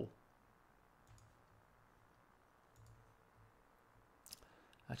at all.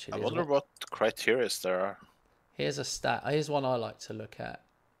 Actually, I wonder what criteria there are. Here's a stat. Here's one I like to look at.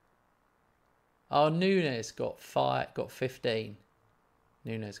 Oh, Nunes got 15.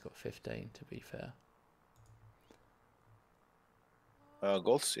 Nunes got 15, to be fair.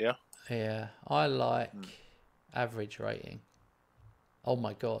 goals. Yeah. Yeah, I like average rating. Oh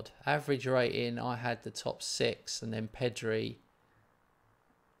my god, average rating. I had the top 6, and then Pedri.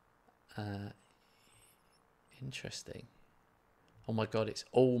 Interesting. Oh my god, it's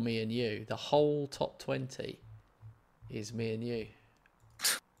all me and you. The whole top 20 is me and you.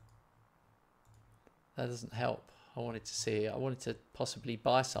 That doesn't help. I wanted to possibly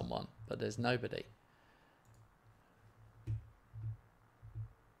buy someone, but there's nobody.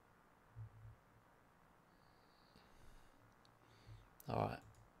 All right.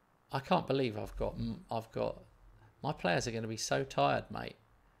 I can't believe I've got my players are going to be so tired, mate.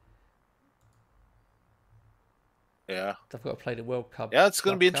 Yeah. They've got to play the World Cup. Yeah, it's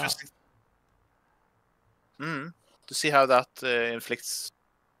going to be interesting. To see how that inflicts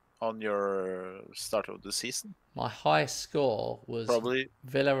on your start of the season. My highest score was probably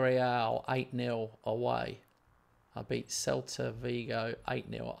Villarreal 8-0 away. I beat Celta Vigo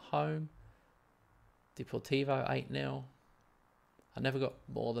 8-0 at home. Deportivo 8-0. I never got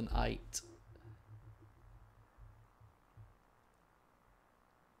more than 8.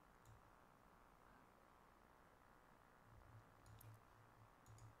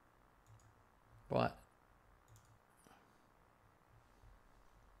 Right.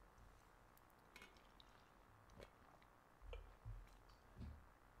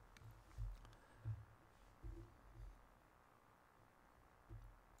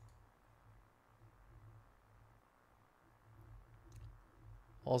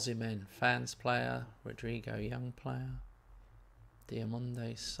 Ozyman, fans player. Rodrigo, young player.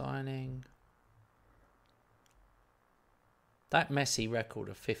 Diamonde signing. That Messi record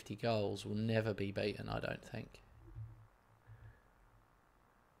of 50 goals will never be beaten, I don't think.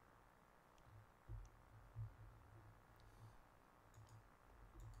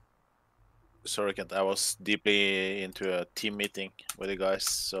 Sorry, Kent. I was deeply into a team meeting with the guys,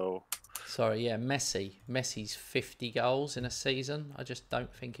 so... Sorry, yeah, Messi's 50 goals in a season. I just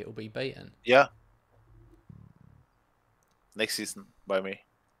don't think it will be beaten. Yeah. Next season, by me.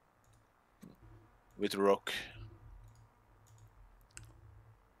 With Rock.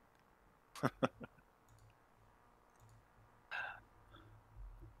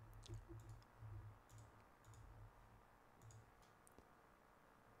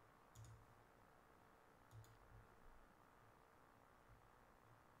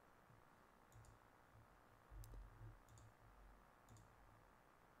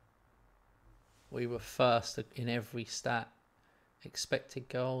 We were first in every stat. Expected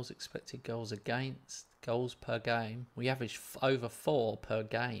goals against, goals per game. We averaged over 4 per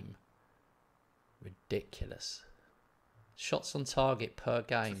game. Ridiculous. Shots on target per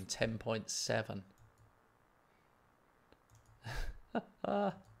game, 10.7.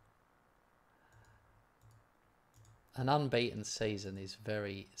 An unbeaten season is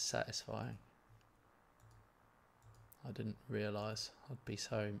very satisfying. I didn't realise I'd be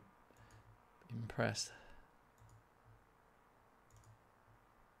so impressed.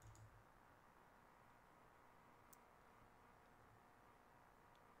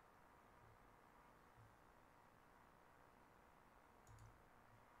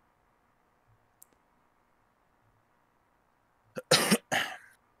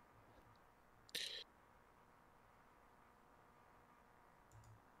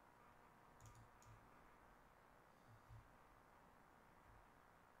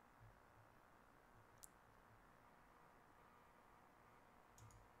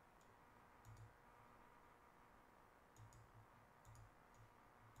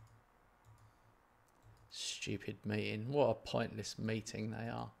 Stupid meeting. What a pointless meeting they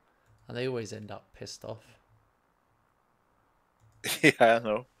are. And they always end up pissed off. Yeah, I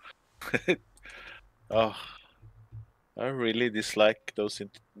know. Oh, I really dislike those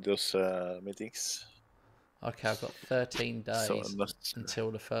meetings. Okay, I've got 13 days So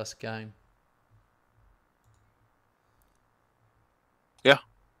until the first game. Yeah.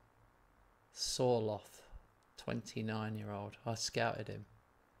 Sorloth, 29-year-old. I scouted him.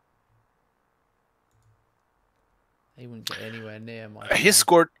 He wouldn't get anywhere near my team. He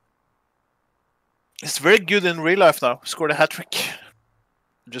scored. He's very good in real life now. Scored a hat-trick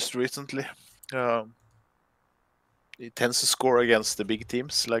just recently. He tends to score against the big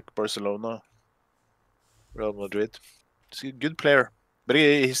teams like Barcelona, Real Madrid. He's a good player. But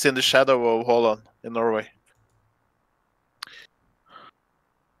he's in the shadow of Haaland in Norway.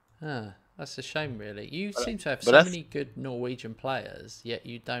 That's a shame, really. You seem to have so many good Norwegian players, yet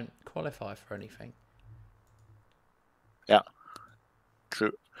you don't qualify for anything. Yeah,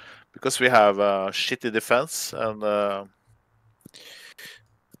 true. Because we have a shitty defense and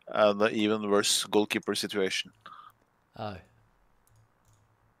an even worse goalkeeper situation. Oh.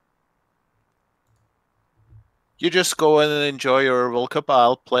 You just go and enjoy your World Cup.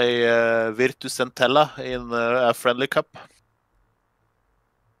 I'll play Virtus Entella in a friendly cup.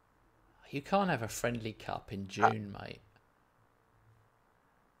 You can't have a friendly cup in June, mate.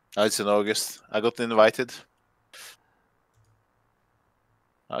 It's in August. I got invited.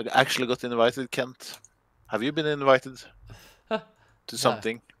 I actually got invited, Kent. Have you been invited to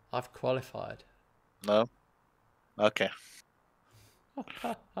something? No, I've qualified. No? Okay.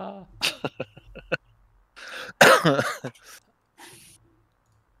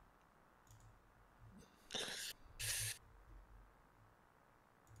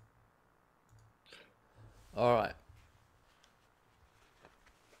 All right.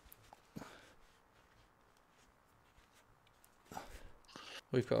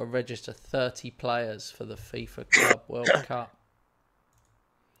 We've got to register 30 players for the FIFA Club World Cup.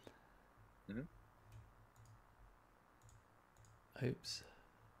 Oops.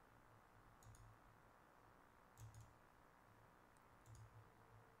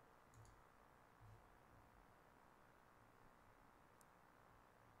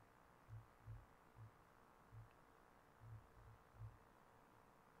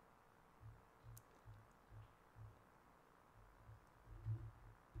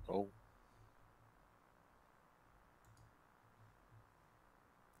 Oh.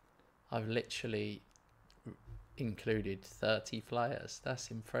 I've literally included 30 players.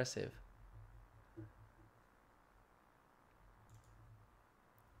 That's impressive.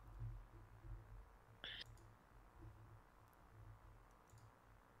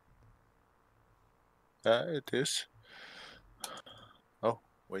 It is. Oh,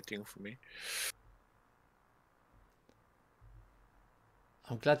 waiting for me.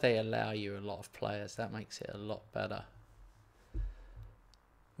 I'm glad they allow you a lot of players. That makes it a lot better.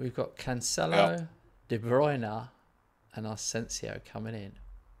 We've got Cancelo, De Bruyne, and Asensio coming in.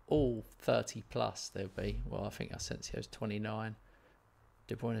 All 30 plus they'll be. Well, I think Asensio's 29.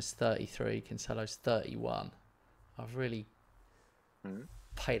 De Bruyne's 33. Cancelo's 31. I've really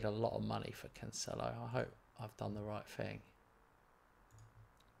paid a lot of money for Cancelo. I hope I've done the right thing.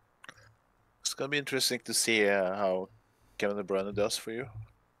 It's going to be interesting to see how Kevin De Bruyne does for you.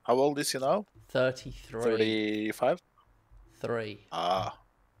 How old is he now? 33. 35? 3. Ah.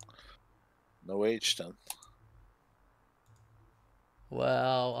 No age then.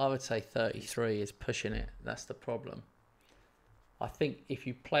 Well, I would say 33 is pushing it. That's the problem. I think if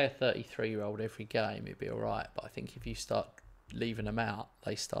you play a 33-year-old every game, it'd be all right. But I think if you start leaving them out,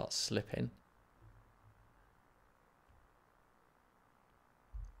 they start slipping.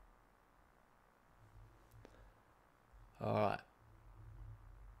 All right.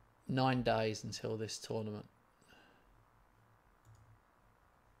 9 days until this tournament.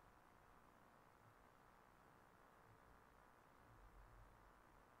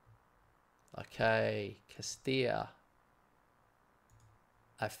 Okay, Castilla.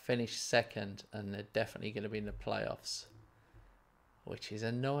 I finished second and they're definitely going to be in the playoffs, which is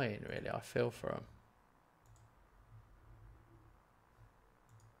annoying, really. I feel for them.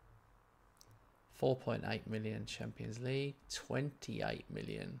 4.8 million Champions League, 28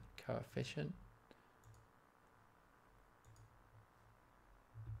 million coefficient.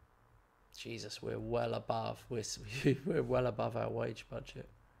 Jesus, we're well above. We're well above our wage budget.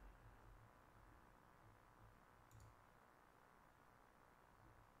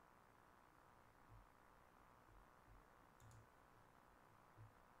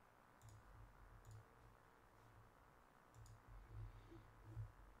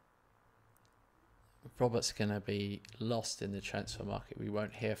 Robert's going to be lost in the transfer market. We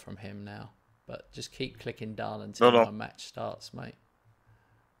won't hear from him now. But just keep clicking down until my match starts, mate.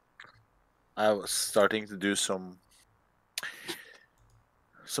 I was starting to do some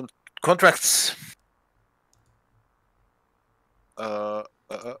contracts. I'll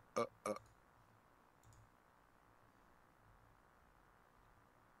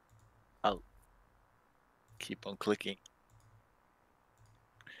keep on clicking.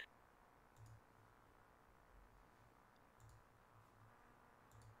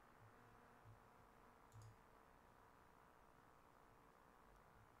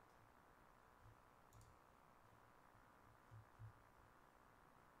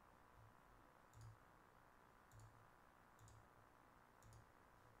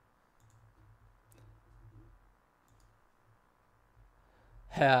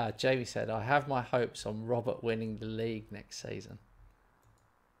 Yeah, Jamie said, I have my hopes on Robert winning the league next season.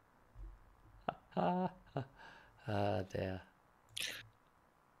 Ah, dear.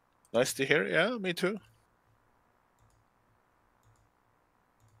 Nice to hear. Yeah, me too.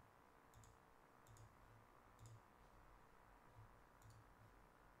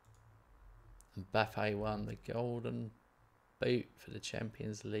 Mbappe won the golden boot for the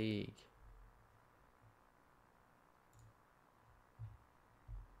Champions League.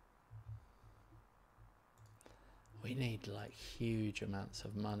 We need like huge amounts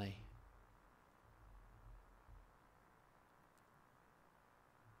of money.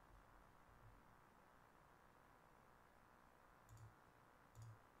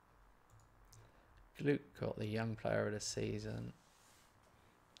 Luke got the young player of the season.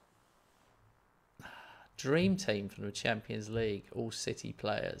 Dream team from the Champions League, all City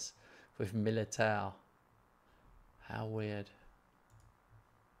players with Militao. How weird.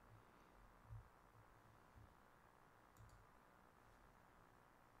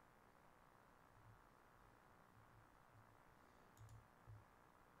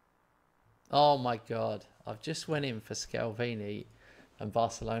 Oh my God, I've just went in for Scalvini and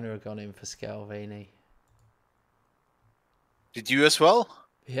Barcelona have gone in for Scalvini. Did you as well?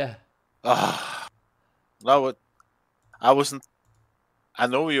 Yeah. No, I wasn't. I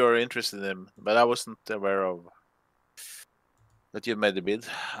know you're interested in him, but I wasn't aware of that you made the bid.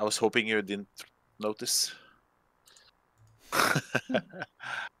 I was hoping you didn't notice.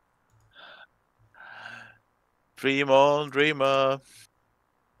 Dream on, dreamer.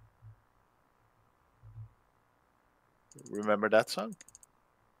 Remember that song?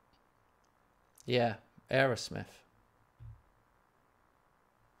 Yeah, Aerosmith.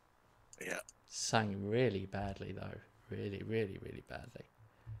 Yeah. Sang really badly though. Really, really, really badly.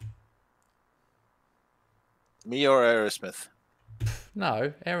 Me or Aerosmith?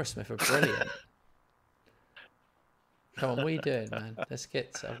 No, Aerosmith are brilliant. Come on, what are you doing, man? Let's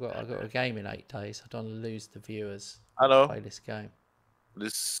get. I've got a game in 8 days. I don't want to lose the viewers. I know. Play this game.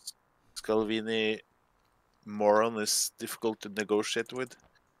 This Scalvini moron is difficult to negotiate with.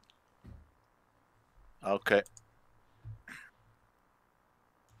 Okay.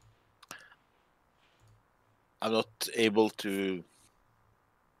 I'm not able to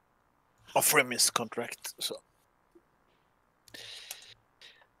offer him his contract, so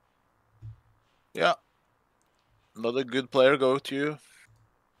yeah. Another good player go to you.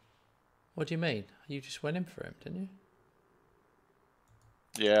 What do you mean? You just went in for him, didn't you?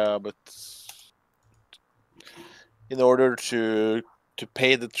 Yeah, but in order to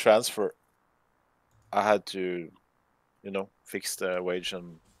pay the transfer, I had to, fix the wage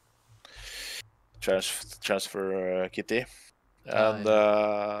and transfer Kitty, and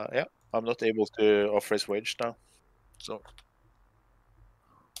yeah, I'm not able to offer his wage now, so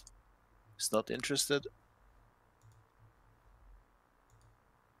he's not interested.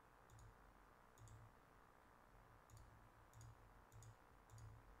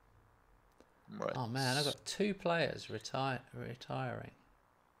 Right. Oh man, I've got 2 players retiring.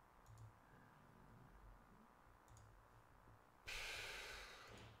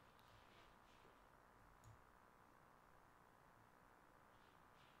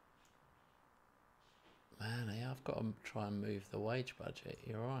 Man, yeah, I've got to try and move the wage budget.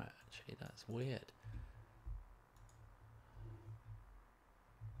 You're right, actually, that's weird.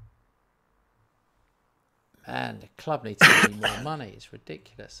 Man, the club needs to give me more money. It's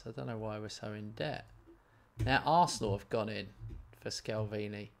ridiculous. I don't know why we're so in debt. Now, Arsenal have gone in for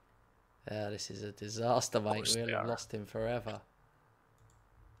Scalvini. This is a disaster, mate. We'll have lost him forever.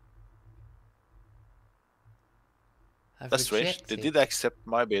 That's strange. They did accept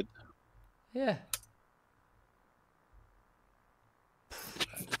my bid. Yeah.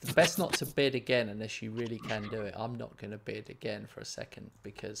 Best not to bid again unless you really can do it. I'm not going to bid again for a second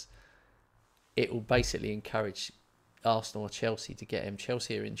because it will basically encourage Arsenal or Chelsea to get him.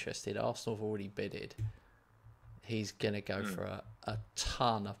 Chelsea are interested. Arsenal have already bidded. He's going to go for a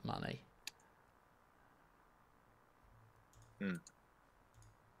ton of money.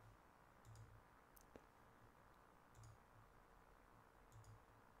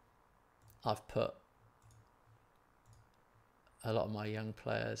 I've put a lot of my young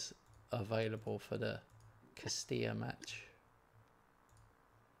players available for the Castilla match.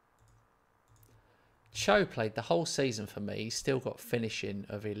 Cho played the whole season for me. He's still got finishing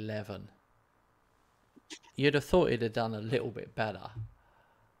of 11. You'd have thought he'd have done a little bit better.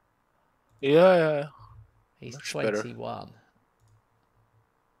 Yeah. He's Much 21. better.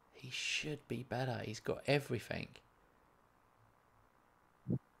 He should be better. He's got everything.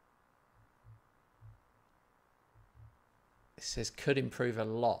 It says could improve a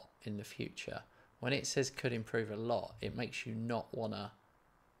lot in the future. When it says could improve a lot, it makes you not want to...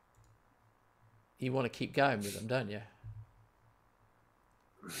 You want to keep going with them, don't you?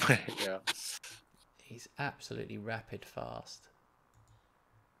 Yeah. He's absolutely rapid fast.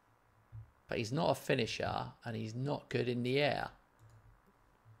 But he's not a finisher and he's not good in the air.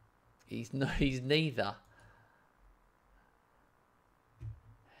 He's no, he's neither.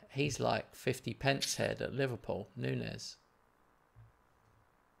 He's like 50 pence head at Liverpool, Nunes.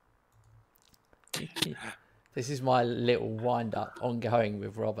 This is my little wind-up ongoing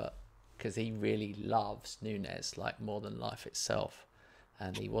with Robert, because he really loves Nunes like more than life itself.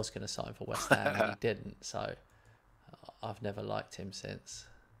 And he was going to sign for West Ham and he didn't. So I've never liked him since.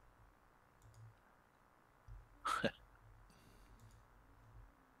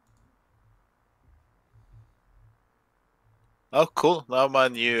 Oh, cool. Now my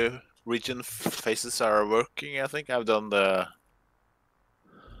new region faces are working, I think. I've done the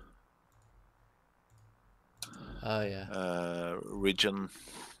region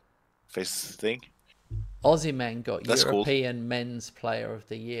face thing. Osimhen got That's European cool. Men's Player of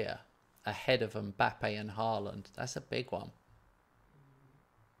the Year ahead of Mbappe and Haaland. That's a big one.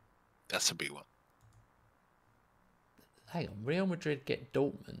 That's a big one. Hang on, Real Madrid get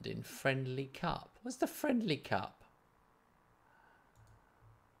Dortmund in Friendly Cup. What's the Friendly Cup?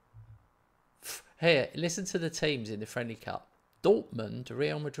 Here, listen to the teams in the Friendly Cup. Dortmund,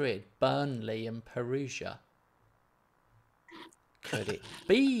 Real Madrid, Burnley and Perugia. Could it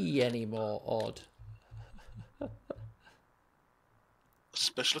be any more odd?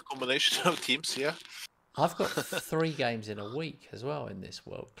 Special combination of teams, yeah. I've got 3 games in a week as well in this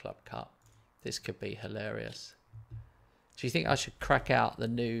World Club Cup. This could be hilarious. Do you think I should crack out the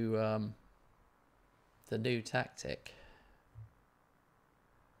new tactic?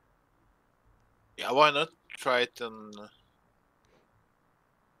 Yeah, why not try it? And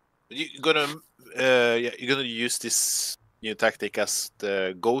you're gonna use this new tactic as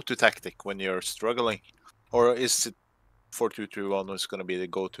the go-to tactic when you're struggling, or is it 4-2-2-1 is gonna be the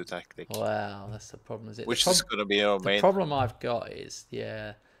go-to tactic? Wow, that's the problem, is it? Which is gonna be our main? The problem I've got is,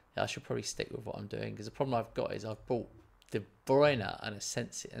 yeah, I should probably stick with what I'm doing, because the problem I've got is I've bought De Bruyne and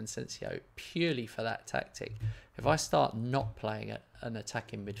Asensio purely for that tactic. If I start not playing an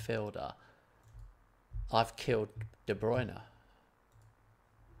attacking midfielder, I've killed De Bruyne.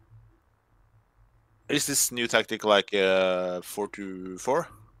 Is this new tactic like 4-2-4?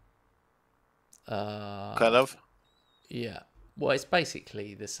 Kind of. Yeah. Well, it's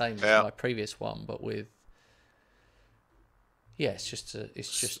basically the same as my previous one, but with it's just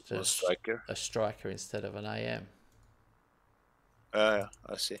a striker. A striker instead of an AM. I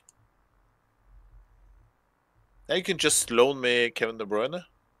see. Now you can just loan me Kevin De Bruyne.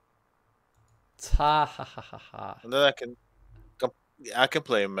 And then I can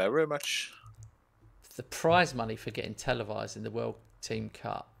play him very much. The prize money for getting televised in the World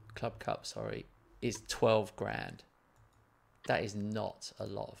Club Cup, is 12 grand. That is not a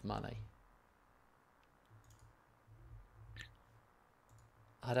lot of money.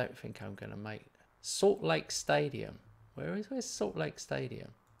 I don't think I'm going to make Salt Lake Stadium. Where's Salt Lake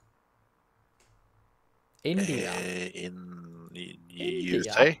Stadium? India. In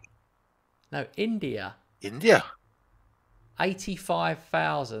USA? No, India. India?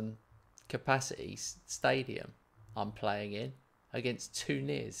 85,000 capacity stadium I'm playing in against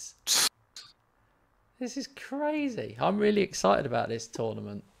Tunis. This is crazy. I'm really excited about this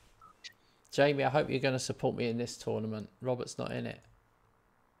tournament. Jamie, I hope you're going to support me in this tournament. Robert's not in it.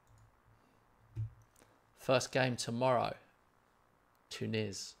 First game tomorrow.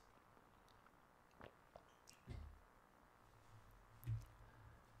 Tunis.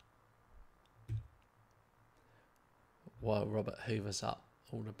 While Robert hoovers up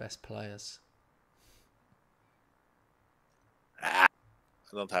all the best players. I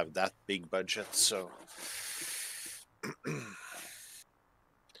don't have that big budget, so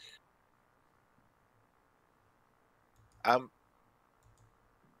I'm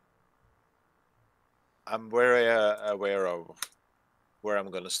very aware of where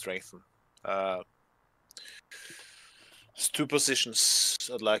I'm going to strengthen. There's 2 positions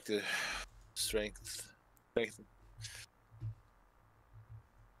I'd like to strengthen.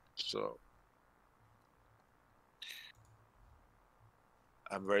 So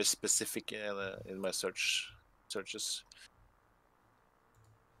I'm very specific in my searches.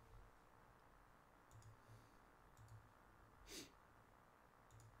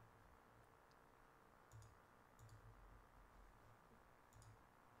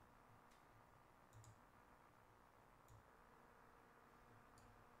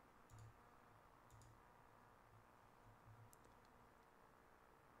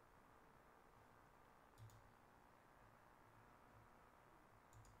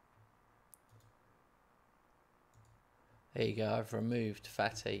 There you go. I've removed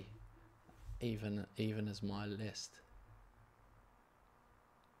Fatty, even as my list.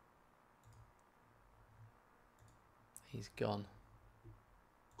 He's gone.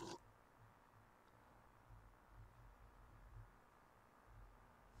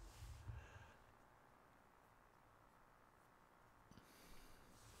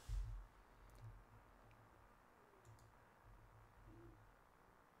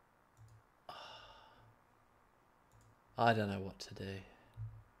 I don't know what to do.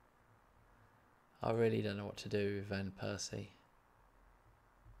 I really don't know what to do with Van Persie.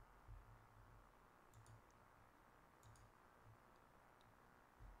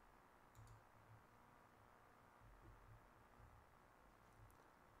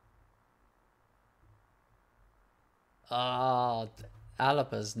 Ah,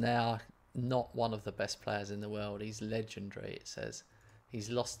 Alaba's now not one of the best players in the world. He's legendary, it says. He's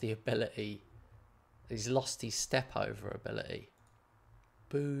lost the ability. He's lost his step over ability.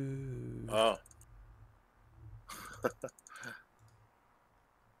 Boo. Oh.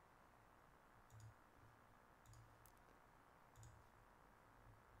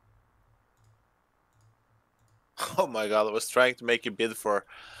 Oh my god, I was trying to make a bid for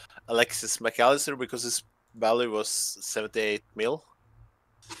Alexis McAllister because his value was 78 mil.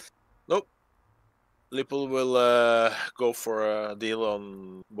 Nope. Liverpool will go for a deal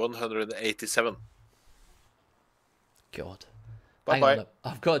on 187. God. Hang Bye-bye. on,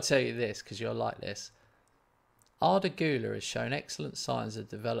 I've got to tell you this because you're like this. Arda Güler has shown excellent signs of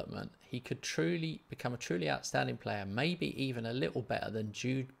development. He could truly become a truly outstanding player, maybe even a little better than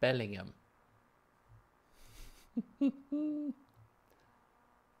Jude Bellingham.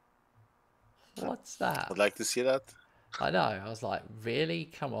 What's that? I'd like to see that. I know. I was like, really?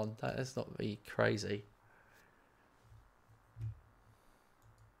 Come on, let's not be crazy.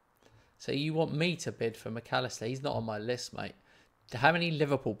 So you want me to bid for McAllister? He's not on my list, mate. How many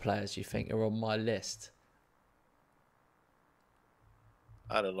Liverpool players do you think are on my list?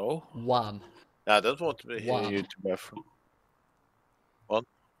 I don't know. One. I don't want to hear you to buy from. One?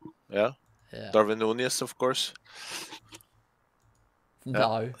 Yeah. Darwin Núñez, of course.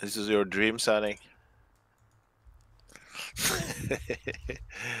 No. Yeah, this is your dream signing.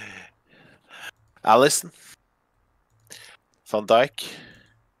 Allison. Van Dijk.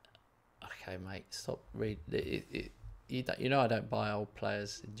 Okay, mate. Stop reading. You know I don't buy old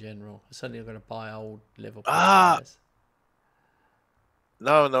players in general. I'm certainly not going to buy old Liverpool players.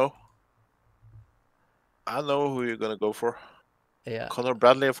 No. I know who you're going to go for. Yeah. Conor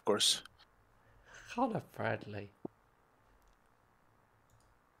Bradley, of course. Conor Bradley.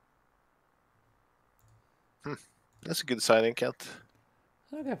 That's a good signing, Kent.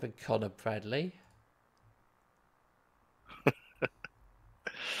 I'm going for Conor Bradley.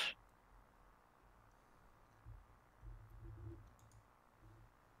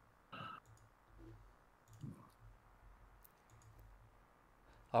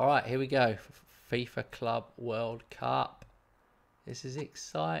 All right, here we go. FIFA Club World Cup. This is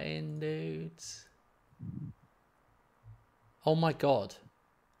exciting, dudes. Oh my God.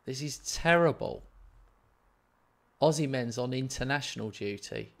 This is terrible. Aussie Men's on international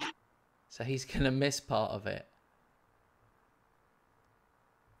duty. So he's going to miss part of it.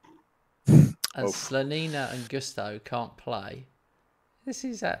 And Slanina and Gusto can't play. This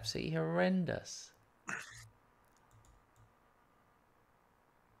is absolutely horrendous.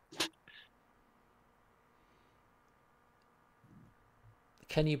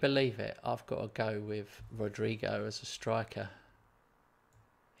 Can you believe it? I've got to go with Rodrigo as a striker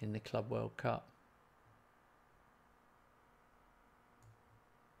in the Club World Cup.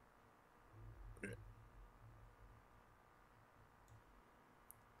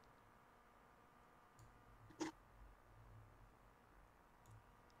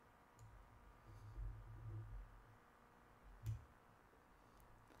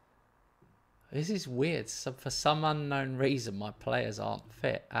 This is weird. So for some unknown reason, my players aren't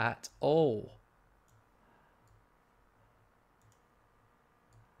fit at all.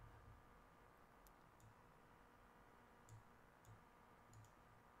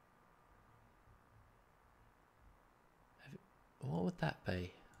 What would that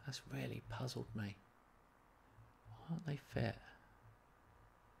be? That's really puzzled me. Why aren't they fit?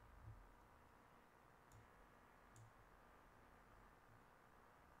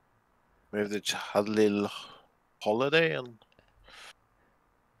 Maybe they just had a little holiday and... Do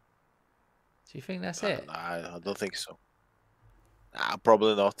you think that's it? I don't think so.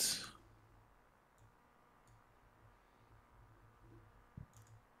 Probably not.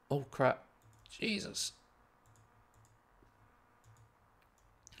 Oh crap. Jesus.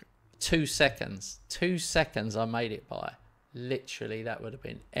 2 seconds. 2 seconds I made it by. Literally, that would have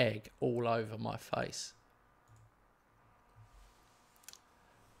been egg all over my face.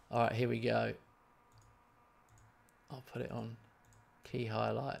 Alright, here we go. I'll put it on. Key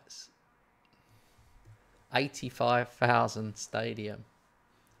highlights. 85,000 stadium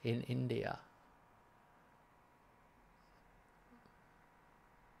in India.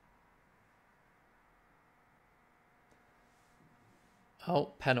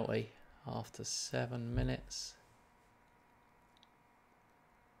 Oh, penalty after 7 minutes.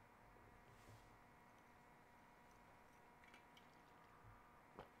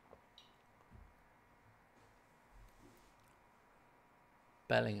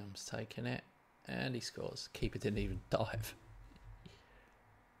 Bellingham's taking it, and he scores. Keeper didn't even dive.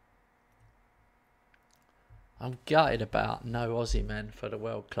 I'm gutted about no Aussie men for the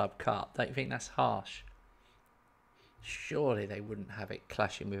World Club Cup. Don't you think that's harsh? Surely they wouldn't have it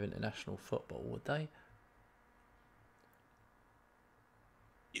clashing with international football, would they?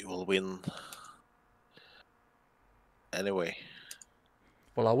 You will win anyway.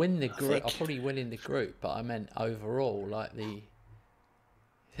 Well, I'll win the group. I'll probably win in the group, but I meant overall, like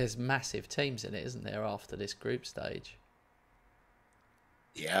there's massive teams in it, isn't there, after this group stage?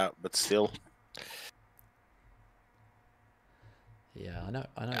 Yeah, but still. Yeah, I know.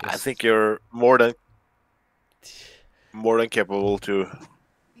 I think you're more than capable to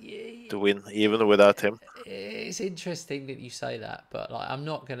win, even without him. It's interesting that you say that, but like, I'm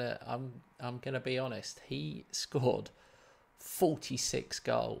gonna be honest. He scored 46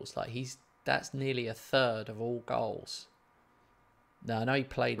 goals. Like that's nearly a third of all goals. Now I know he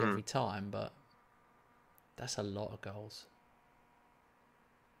played every time, but that's a lot of goals.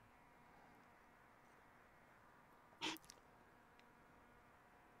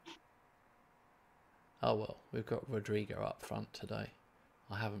 Oh well, we've got Rodrigo up front today.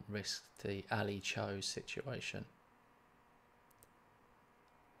 I haven't risked the Ali Cho situation.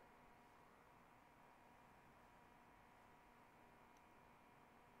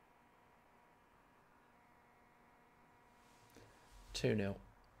 Two 0.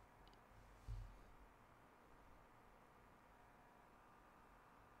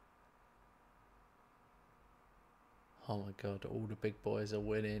 Oh my god, all the big boys are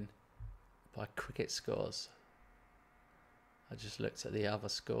winning by cricket scores. I just looked at the other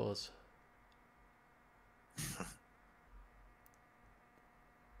scores.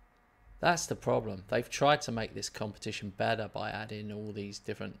 That's the problem. They've tried to make this competition better by adding all these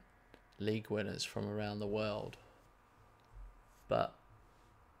different league winners from around the world. But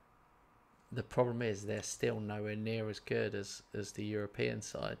the problem is they're still nowhere near as good as the European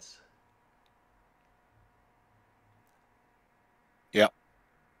sides. Yeah.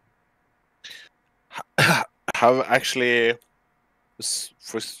 Have actually,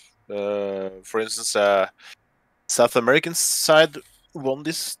 for instance, South American side won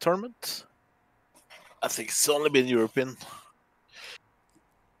this tournament? I think it's only been European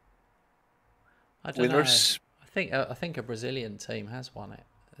winners. I think a Brazilian team has won it,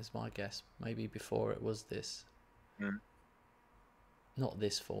 is my guess. Maybe before it was this. Not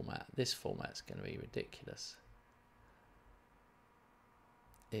this format. This format's going to be ridiculous.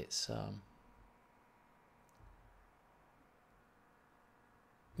 It's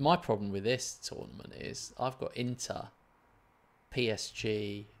my problem with this tournament is I've got Inter,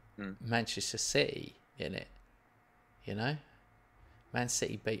 PSG, Manchester City in it. You know, Man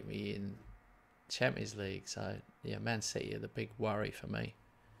City beat me in Champions League, so yeah, Man City are the big worry for me.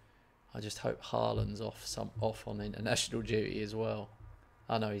 I just hope Haaland's off on international duty as well.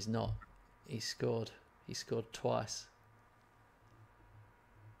 Oh no, he's not. He scored twice.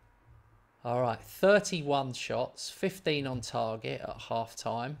 Alright, 31 shots, 15 on target at half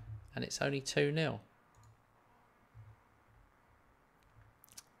time, and it's only 2-0.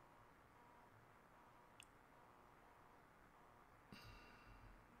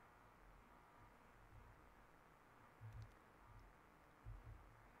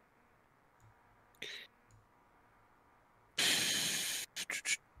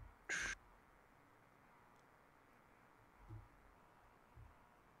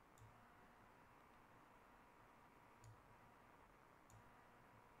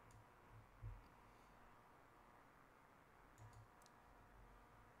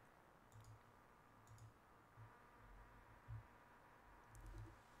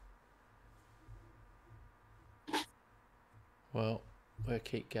 Well, we'll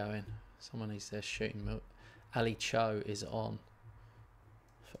keep going. Someone is there shooting. Ali Cho is on.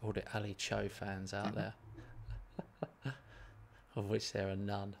 For all the Ali Cho fans out there. Of which there are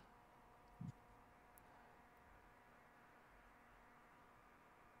none.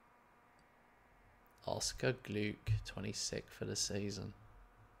 Oscar Gluck, 26 for the season.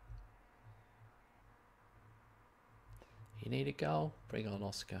 You need a goal? Bring on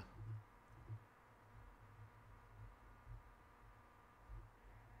Oscar.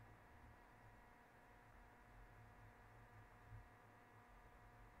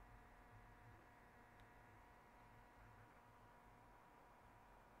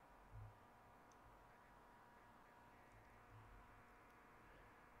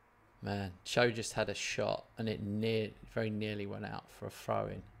 Man, Cho just had a shot and it very nearly went out for a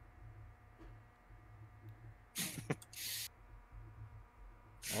throw-in.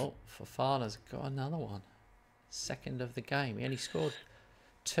 Oh, Fofana's got another one. Second of the game. He only scored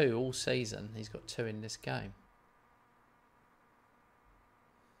 2 all season. He's got 2 in this game.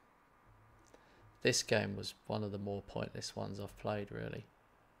 This game was one of the more pointless ones I've played, really.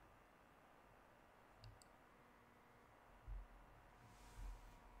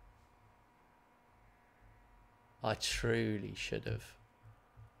 I truly should have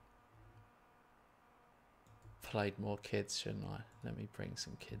played more kids, shouldn't I? Let me bring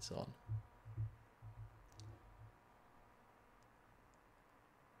some kids on.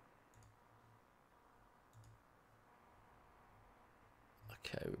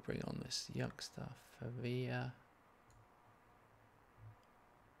 Okay, we bring on this youngster, Favia.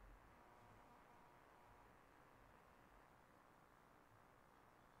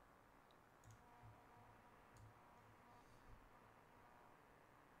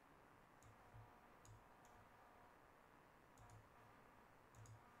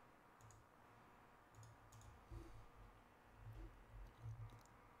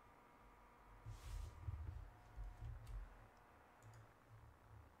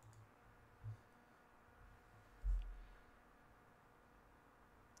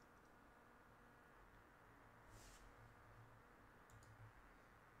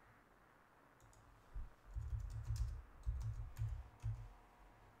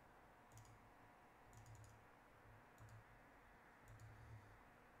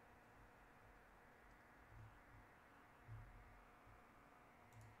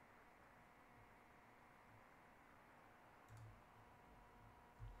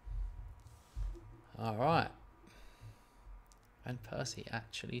 All right. And Percy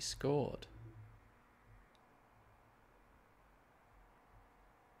actually scored.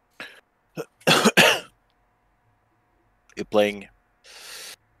 You're playing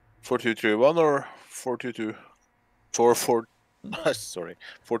 4-2-3-1 or 4-2-2? 4-4. Sorry,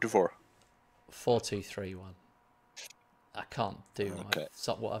 4-2-4. 4-2-3-1. I can't do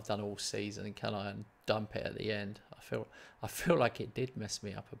what I've done all season, can I? And dump it at the end. I feel like it did mess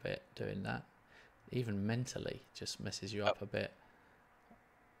me up a bit doing that. Even mentally, just messes you up a bit.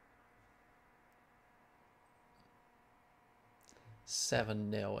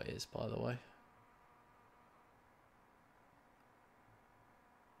 $7-0 it is, by the way.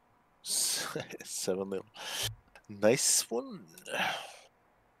 7-0. Nice one. At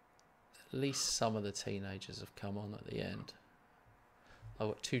least some of the teenagers have come on at the end. I've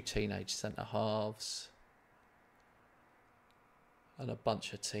got 2 teenage centre halves and a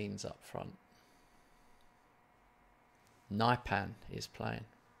bunch of teens up front. Naipan is playing.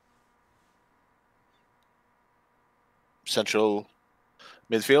 Central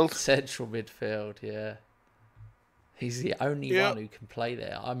midfield? Central midfield, yeah. He's the only one who can play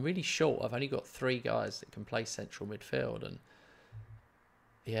there. I'm really short. I've only got 3 guys that can play central midfield. And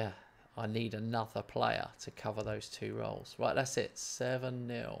yeah, I need another player to cover those 2 roles. Right, that's it.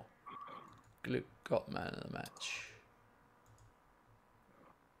 7-0. Gluck got man of the match.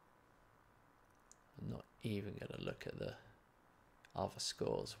 I'm not even going to look at the other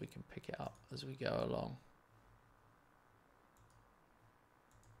scores. We can pick it up as we go along.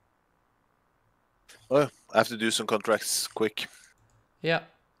 Well, I have to do some contracts quick. Yeah.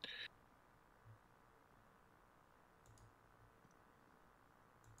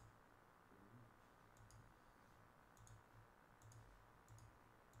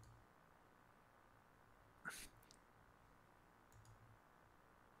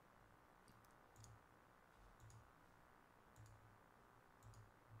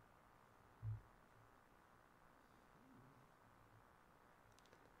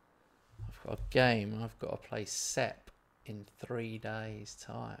 I've got a game. I've got to play Sep in 3 days'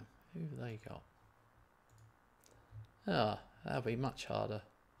 time. Who have they got? Ah, that'll be much harder.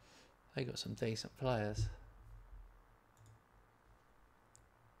 They got some decent players.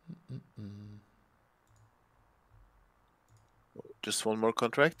 Just one more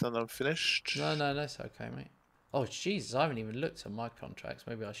contract and I'm finished. No, that's okay, mate. Oh, Jesus, I haven't even looked at my contracts.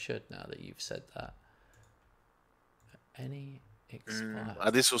 Maybe I should now that you've said that. Any expire?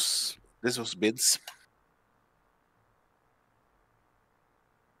 This was bids.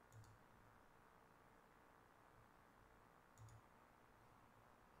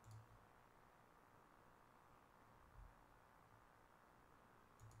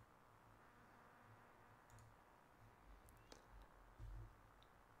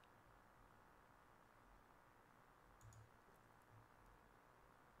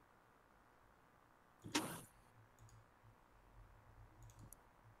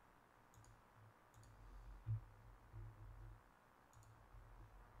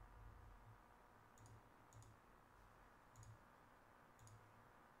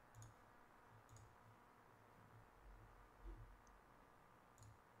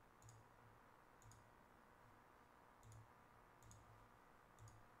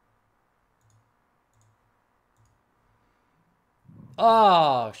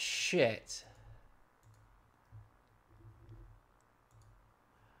 Oh, shit.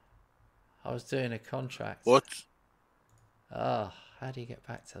 I was doing a contract. What? Oh, how do you get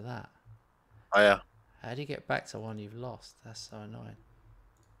back to that? Oh, yeah. How do you get back to one you've lost? That's so annoying.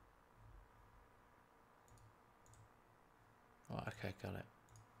 Right, okay, got it.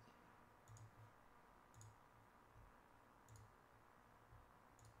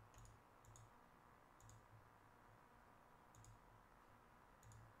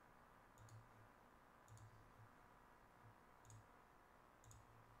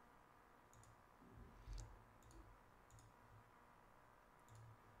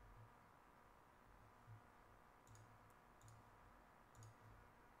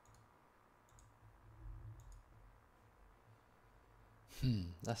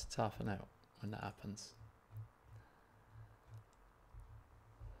 That's tough, isn't it, when that happens?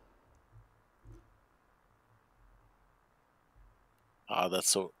 Ah,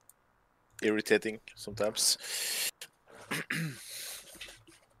 that's so irritating sometimes.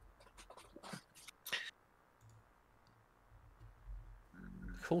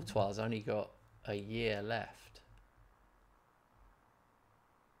 Courtois only got a year left.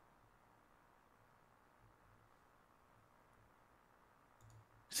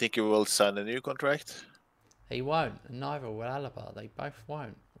 Think you will sign a new contract? He won't, and neither will Alaba. They both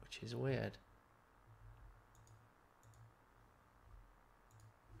won't, which is weird.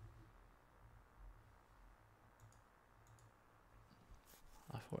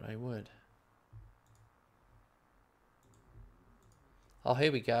 I thought they would. Oh,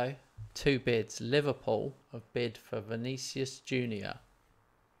 here we go. 2 bids. Liverpool have bid for Vinicius Junior.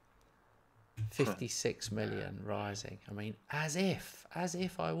 56 million rising. I mean, as if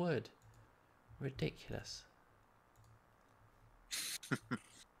I would. Ridiculous.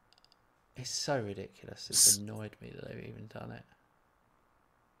 It's so ridiculous. It's annoyed me that they've even done it.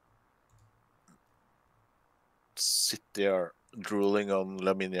 City are drooling on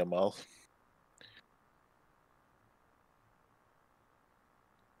Lamine Yamal.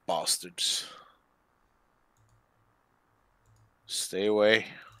 Bastards. Stay away.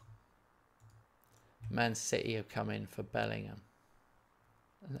 Man City have come in for Bellingham.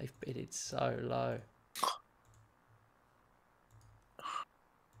 And they've bidded so low.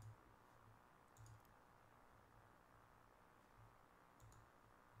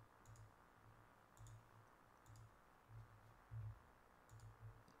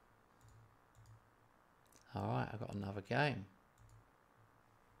 Alright, I've got another game.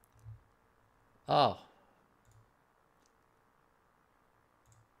 Oh.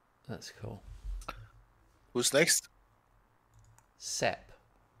 That's cool. Who's next? Sepp.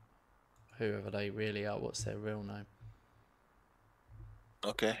 Whoever they really are. What's their real name?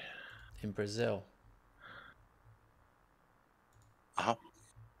 Okay. In Brazil. Uh-huh.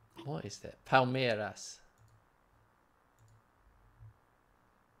 What is that? Palmeiras.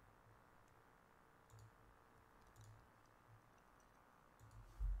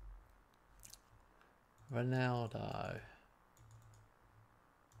 Ronaldo.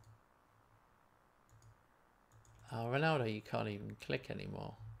 Oh, Ronaldo, you can't even click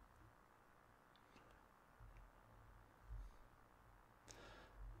anymore.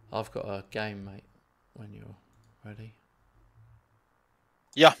 I've got a game, mate, when you're ready.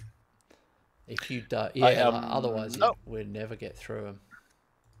 Yeah. If you don't, yeah, like, otherwise no. we'd never get through them.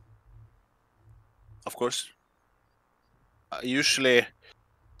 Of course. Usually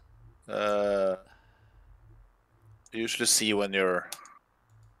see when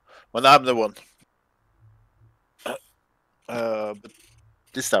I'm the one. But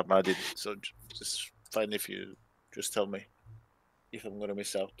this time I didn't. So just fine if you just tell me if I'm gonna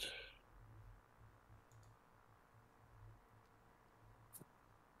miss out.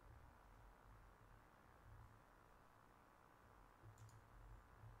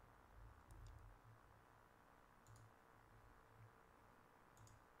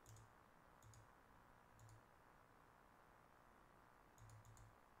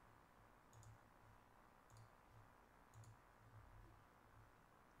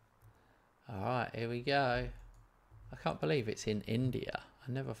 Alright, here we go. I can't believe it's in India.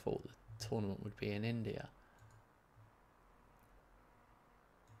 I never thought the tournament would be in India.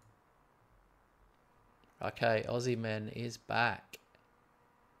 Okay, Aussie Men is back.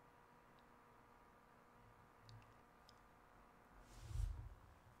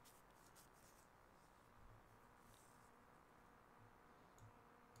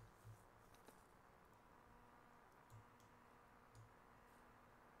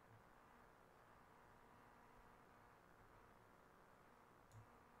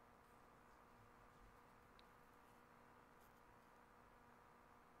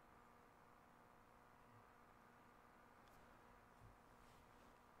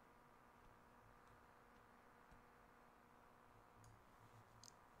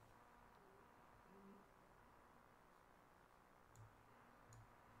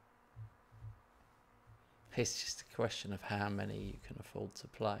 It's just a question of how many you can afford to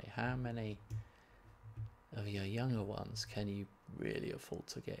play. How many of your younger ones can you really afford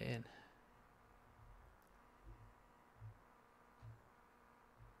to get in?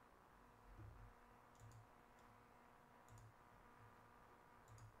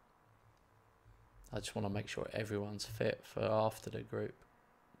 I just want to make sure everyone's fit for after the group.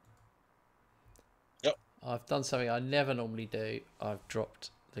 Yep. I've done something I never normally do. I've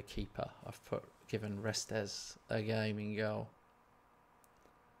dropped the keeper. I've given Restes a game in goal.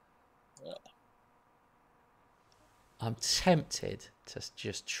 Yeah. I'm tempted to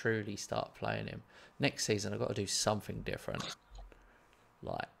just truly start playing him. Next season, I've got to do something different.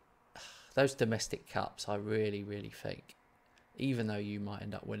 Like, those domestic cups, I really, really think, even though you might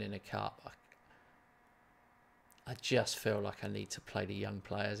end up winning a cup, I just feel like I need to play the young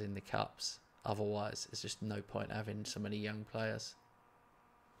players in the cups. Otherwise, there's just no point having so many young players.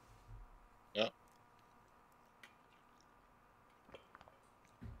 Yeah.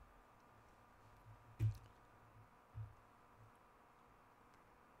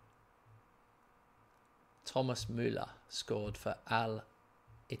 Thomas Müller scored for Al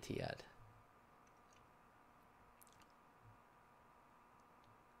Ittihad.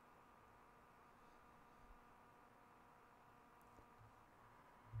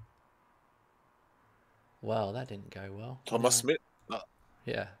 Well, that didn't go well. Thomas Smith.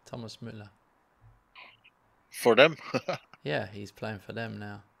 Yeah, Thomas Müller. For them. Yeah, he's playing for them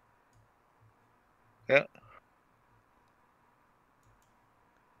now. Yeah.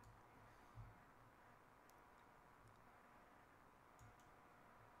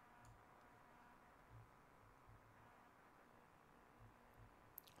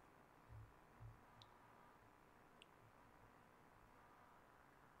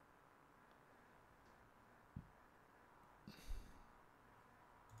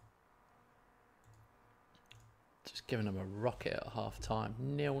 Just giving them a rocket at half time.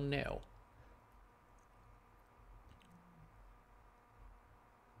 0-0.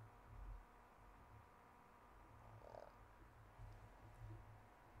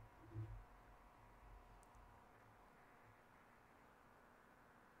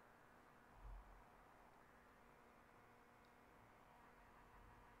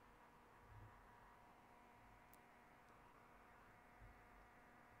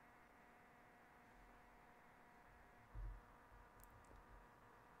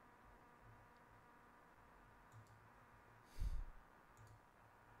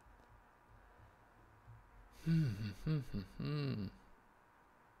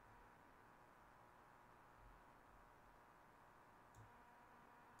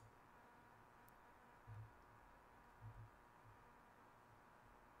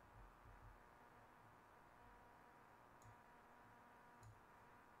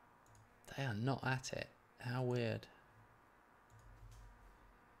 They are not at it. How weird.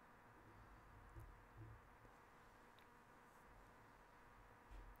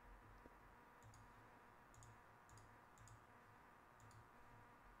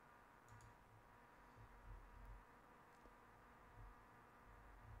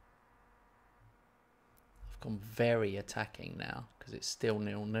 I've gone very attacking now because it's still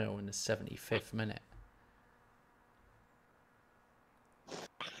 0-0 in the 75th minute.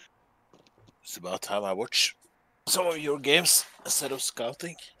 It's about time I watch some of your games instead of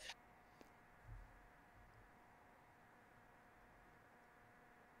scouting.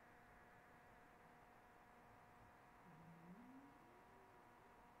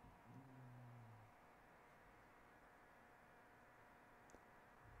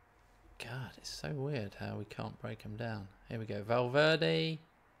 God, it's so weird how we can't break him down. Here we go. Valverde.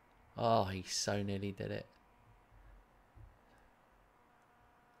 Oh, he so nearly did it.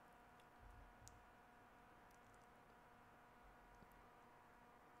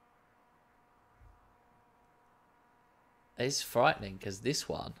 It's frightening because this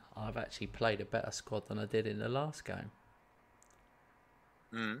one, I've actually played a better squad than I did in the last game.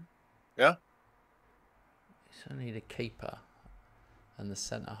 Yeah. It's only the keeper and the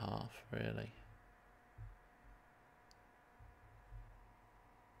centre half, really.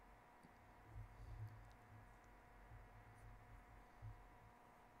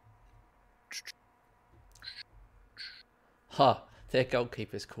 Ha! Their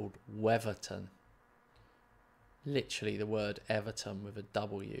goalkeeper's called Weatherton. Literally the word Everton with a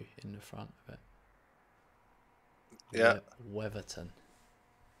W in the front of it. Yeah. Weatherton.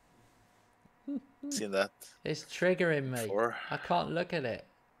 Seen that. It's triggering me. Before. I can't look at it.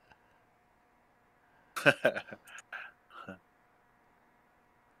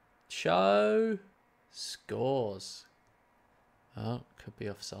 Show scores. Oh, could be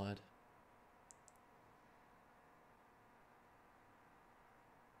offside.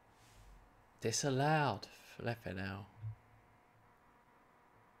 Disallowed. Flipping hell.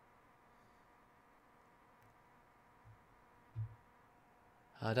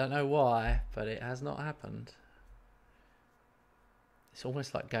 I don't know why, but it has not happened. It's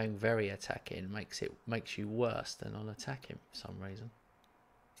almost like going very attacking makes you worse than on attacking for some reason.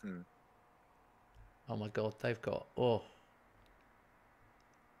 Oh my god, they've got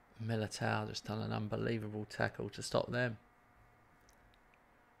Militao just done an unbelievable tackle to stop them.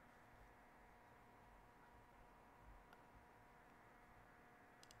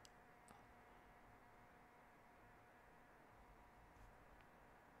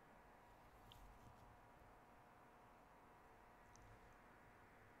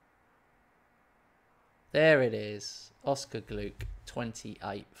 There it is. Oscar Gluck,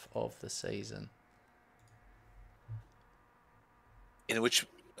 28th of the season. In which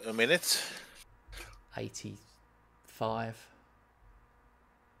minute? 85.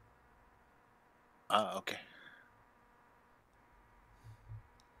 Ah, okay.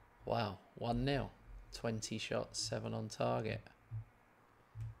 Wow, 1-0. 20 shots, 7 on target.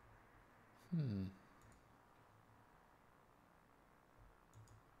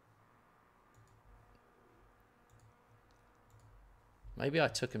 Maybe I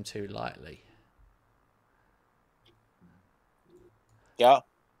took him too lightly. Yeah,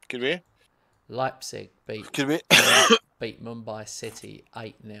 could be. Leipzig beat Mumbai City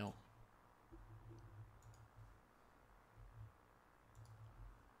 8-0.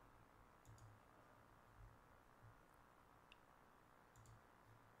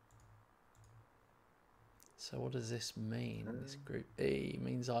 So what does this mean? This Group E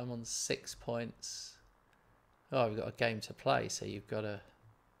means I'm on 6 points. Oh, we've got a game to play, so you've got to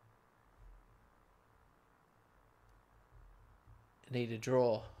need a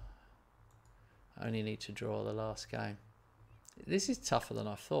draw. I only need to draw the last game. This is tougher than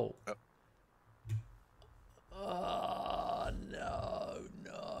I thought. Oh, no,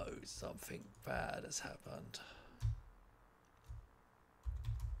 something bad has happened.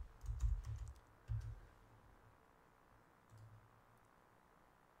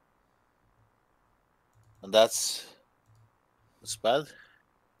 And that's bad.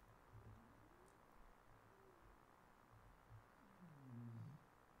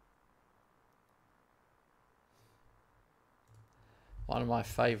 One of my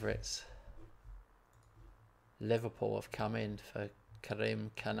favourites, Liverpool, have come in for Karim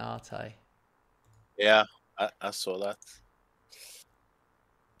Kanate. Yeah, I saw that.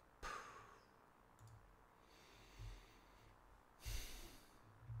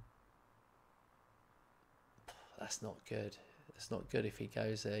 That's not good. It's not good if he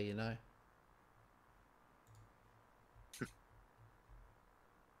goes there, you know.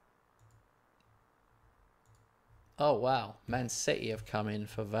 Oh, wow. Man City have come in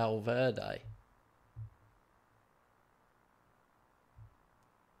for Valverde.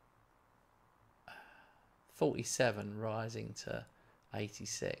 $47 rising to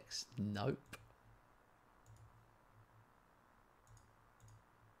 86. Nope.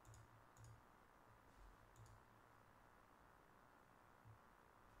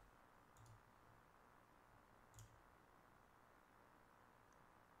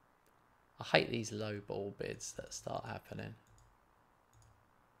 I hate these low ball bids that start happening.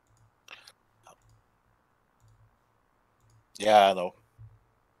 Yeah, I know.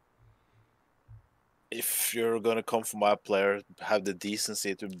 If you're gonna come for my player, have the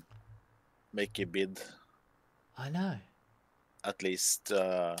decency to make a bid. I know. At least.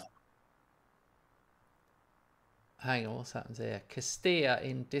 Hang on, what's happened here? Castilla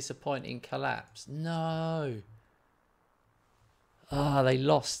in disappointing collapse. No. Ah, they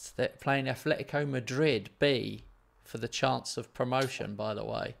lost. They're playing Atletico Madrid B for the chance of promotion, by the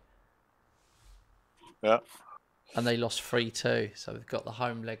way. Yeah. And they lost 3-2, so they've got the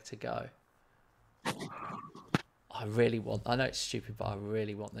home leg to go. I know it's stupid, but I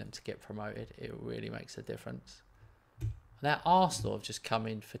really want them to get promoted. It really makes a difference. Now Arsenal have just come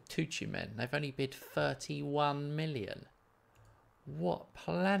in for Tuchel. They've only bid 31 million. What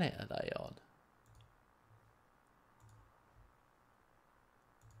planet are they on?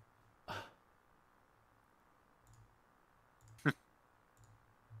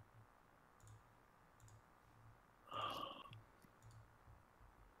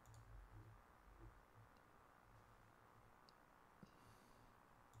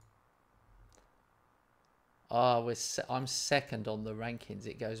 I'm second on the rankings.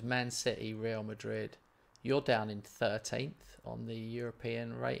 It goes Man City, Real Madrid. You're down in 13th on the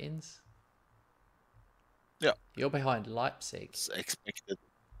European ratings. Yeah. You're behind Leipzig. It's expected.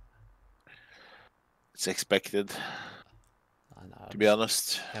 It's expected. I know. to be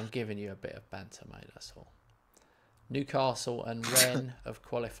honest. I'm giving you a bit of banter, mate. That's all. Newcastle and Rennes have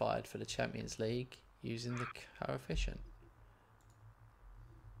qualified for the Champions League using the coefficient.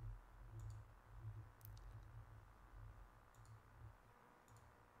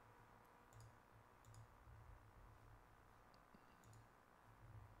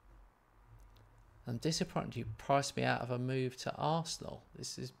 I'm disappointed you priced me out of a move to Arsenal.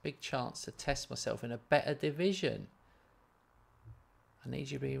 This is a big chance to test myself in a better division. I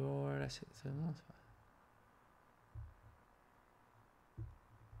need you to be more or less.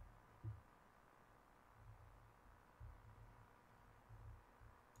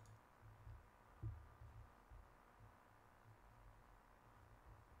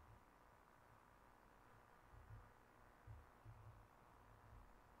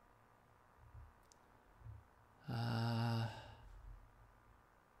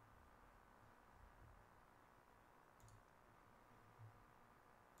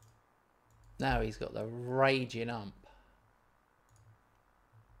 Now he's got the raging ump.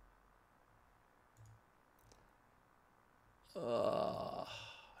 I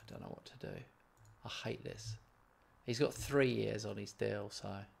don't know what to do. I hate this. He's got 3 years on his deal, so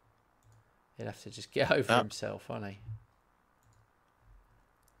he'll have to just get over himself, won't he?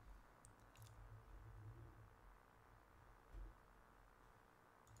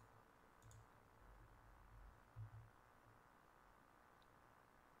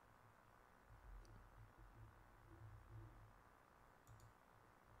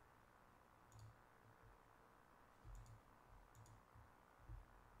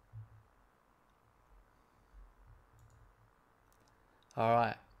 All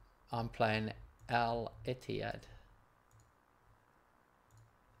right, I'm playing Al Ittihad.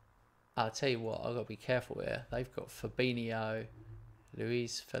 I'll tell you what, I've got to be careful here. They've got Fabinho,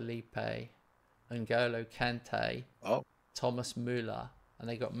 Luis Felipe, N'Golo Kante, Thomas Müller, and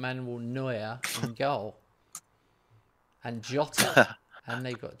they got Manuel Neuer in goal. And Jota. And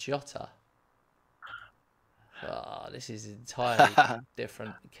they've got Jota. Oh, this is entirely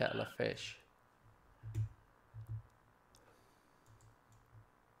different kettle of fish.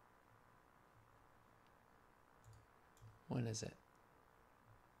 When is it?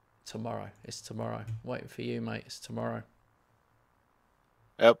 Tomorrow. It's tomorrow. Waiting for you, mate. It's tomorrow.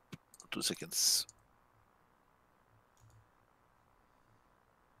 Yep. 2 seconds.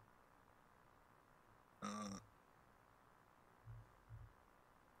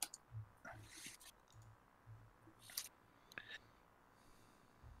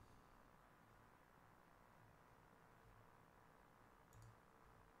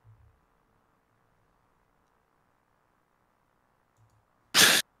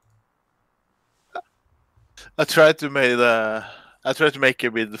 I tried to make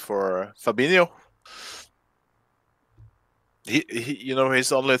a bid for Fabinho. He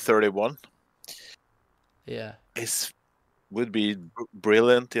he's only 31. Yeah. Would be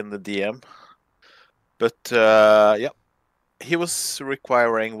brilliant in the DM. But yeah, he was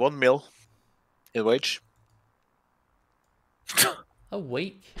requiring 1 mil in wage. A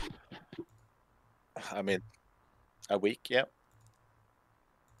week? I mean, a week, yeah.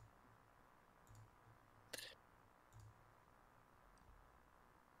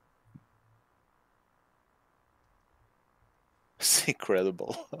 It's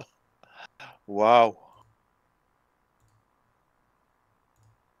incredible. Wow.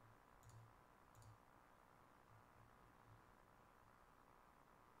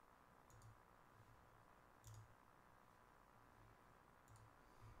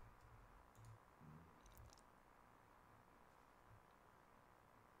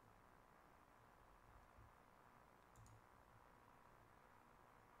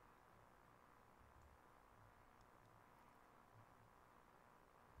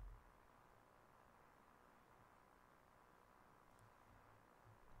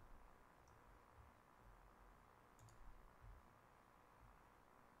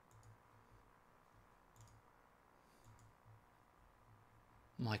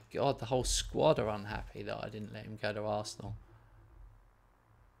 My God, the whole squad are unhappy that I didn't let him go to Arsenal.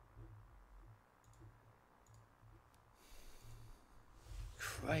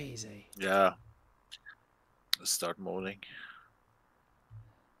 Crazy. Yeah. Let's start moaning.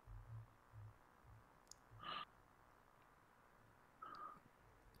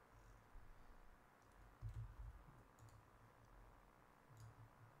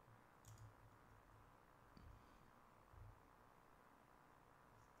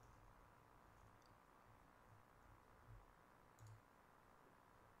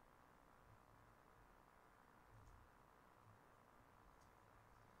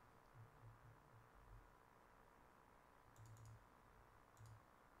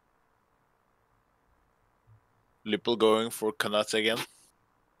 Liverpool going for Kanate again.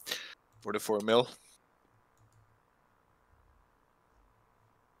 44 mil.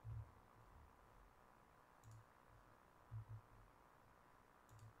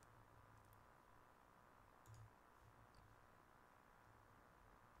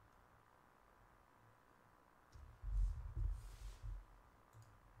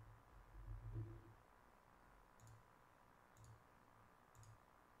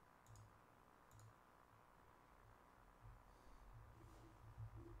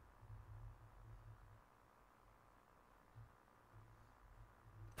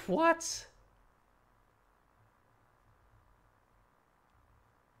 What?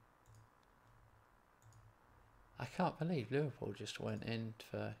 I can't believe Liverpool just went in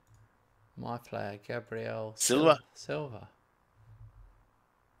for my player, Gabriel Silva. Silva.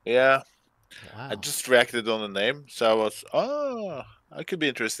 Yeah. Wow. I just reacted on the name, so I was, I could be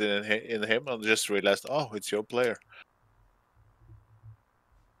interested in him, and just realized, oh, it's your player.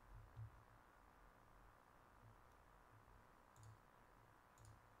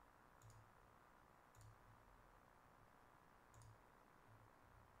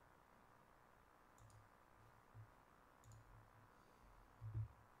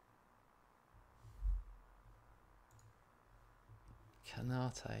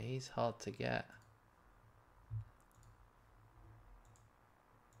 Kanate, he's hard to get.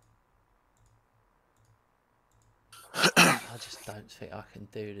 I just don't think I can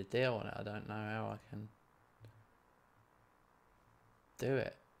do the deal on it. I don't know how I can do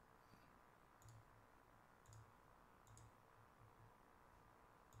it.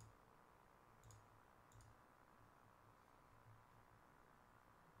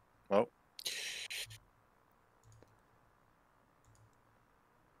 Well,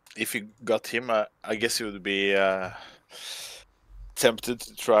 if you got him, I guess you would be tempted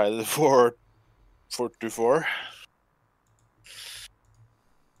to try the 4-4-2-4.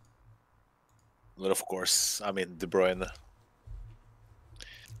 But of course, I mean, De Bruyne.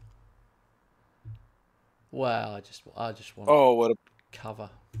 Well, I just want What a cover.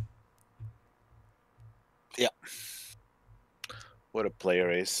 Yeah. What a player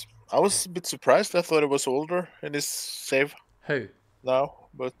he is. I was a bit surprised. I thought he was older in his save Who? now,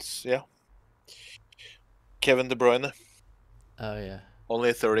 but yeah. Kevin De Bruyne. Oh yeah.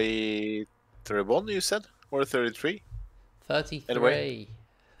 Only 31, you said? Or 33? 33. Anyway,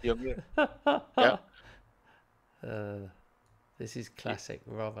 younger. Yeah, This is classic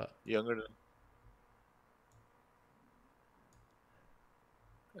Robert. younger than.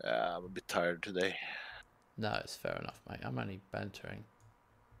 I'm a bit tired today. No, it's fair enough, mate. I'm only bantering.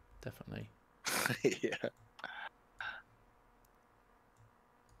 Definitely. Yeah.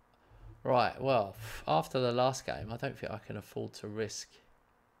 Right, well, after the last game, I don't think I can afford to risk.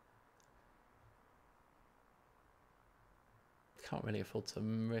 Can't really afford to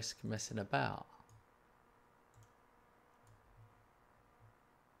risk messing about.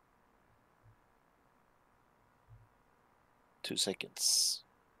 Two seconds.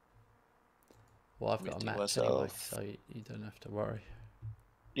 Well, I've got a Muting match anyway, myself. so you don't have to worry.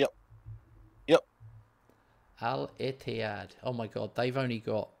 Yep. Al Ittihad. Oh my God, they've only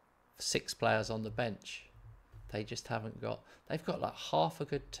got 6 players on the bench. They just haven't got. They've got like half a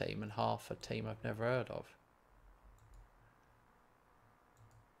good team and half a team I've never heard of.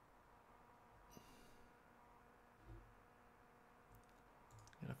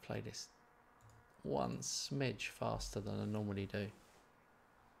 I'm gonna play this one smidge faster than I normally do.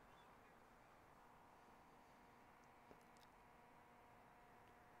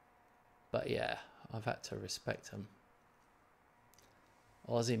 But yeah, I've had to respect him.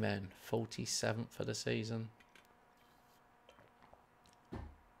 Aussie man, 47th for the season.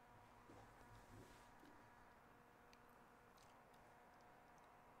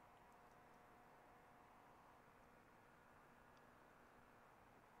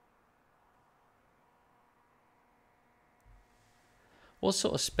 What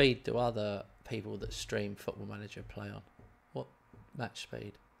sort of speed do other people that stream Football Manager play on? What match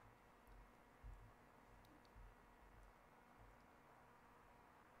speed?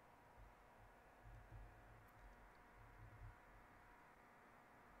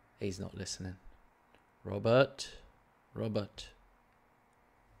 He's not listening. Robert.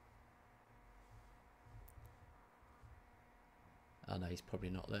 Oh no, he's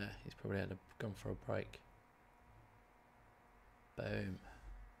probably not there. He's probably gone for a break. Boom.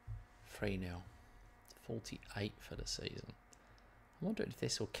 3-0. 48 for the season. I wonder if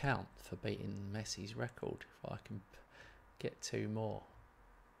this will count for beating Messi's record. If I can get 2 more.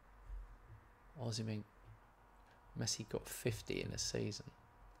 Osimhen, Messi got 50 in a season.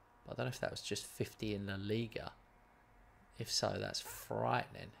 But I don't know if that was just 50 in La Liga. If so, that's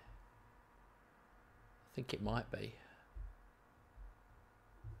frightening. I think it might be.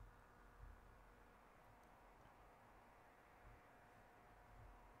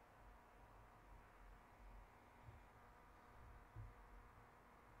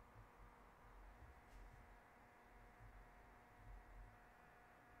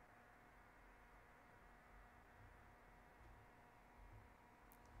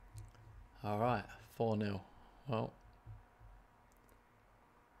 All right, 4-0. Well,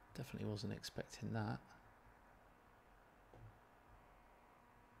 definitely wasn't expecting that.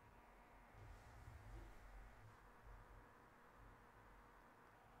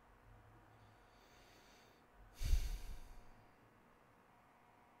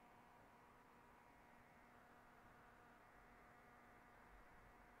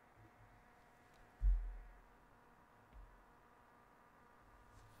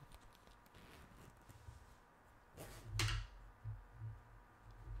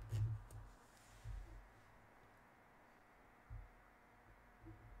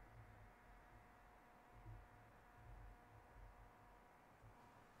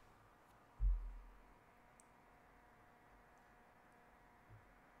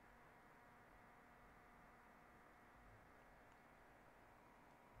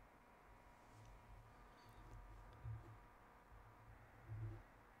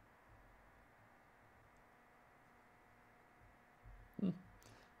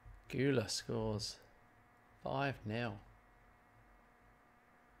 Gula scores 5-0.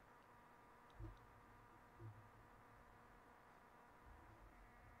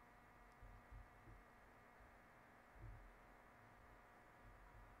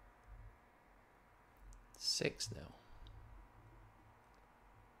 Six 0.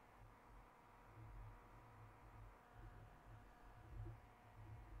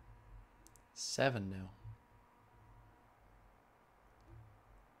 Seven 0.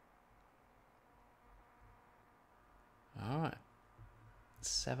 All right.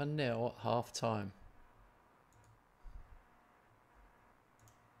 7-0 at half time.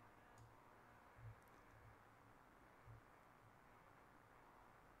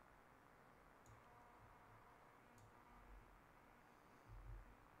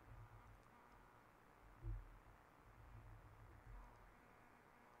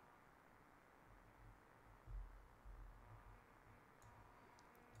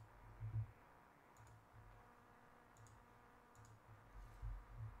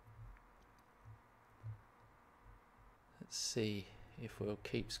 Let's see if we'll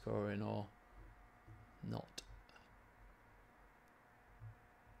keep scoring or not.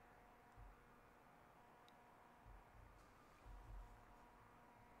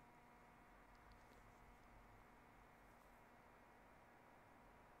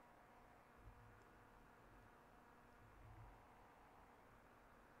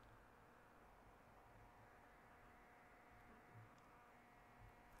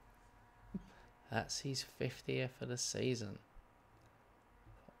 That's his 50th of the season.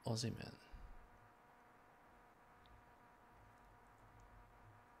 Ozyman.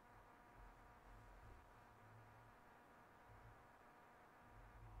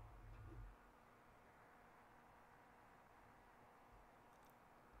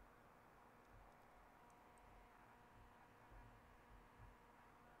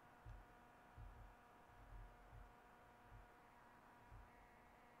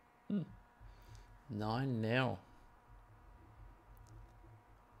 Hmm. 9-0.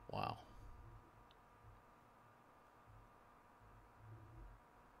 Wow.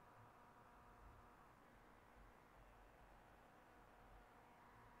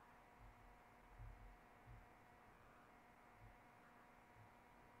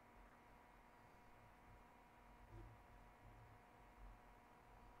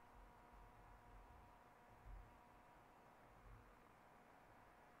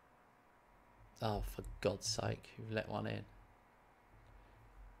 Oh, for God's sake, you've let one in.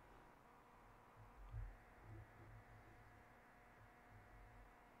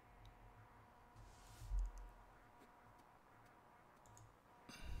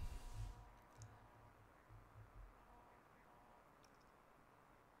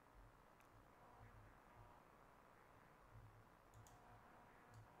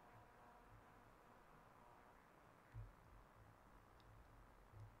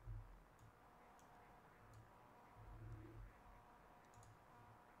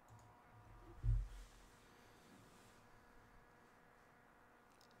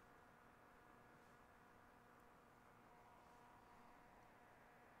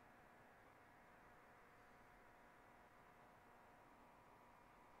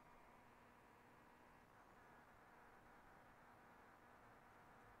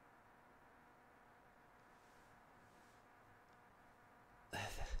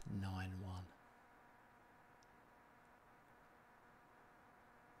 9-1.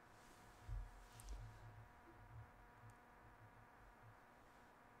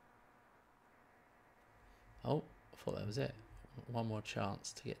 Oh, I thought that was it. One more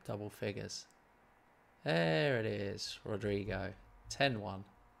chance to get double figures. There it is, Rodrigo. 10-1.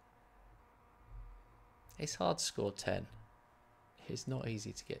 It's hard to score 10. It's not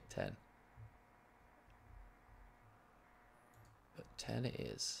easy to get 10. But 10 it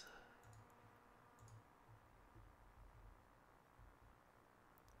is.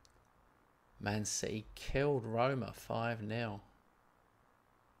 Man City killed Roma 5-0.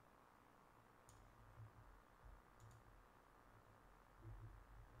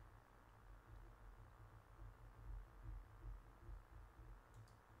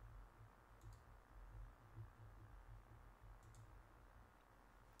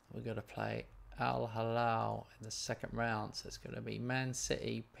 We're going to play Al Hilal in the second round. So it's going to be Man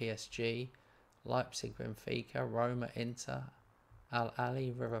City, PSG, Leipzig, Benfica, Roma, Inter, Al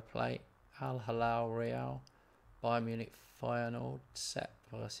Ali, River Plate, Al Hilal, Real, Bayern Munich, Feyenoord, Sepp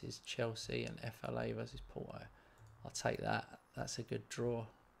versus Chelsea, and FLA versus Porto. I'll take that. That's a good draw.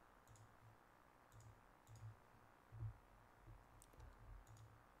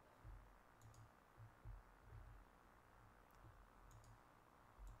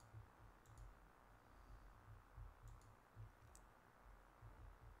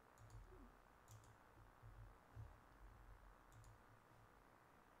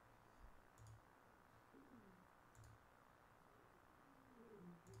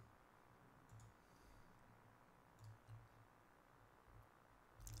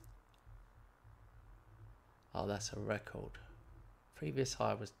 Oh, that's a record. Previous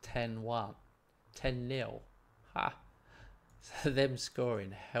high was 10-1. 10-0. Ha! So them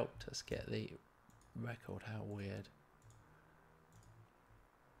scoring helped us get the record. How weird.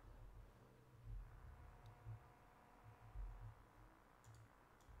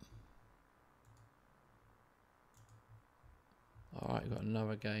 Alright, got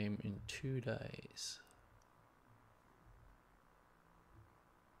another game in 2 days.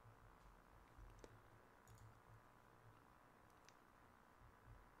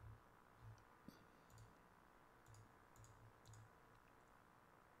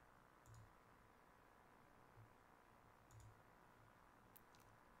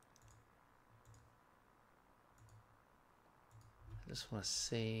 I just want to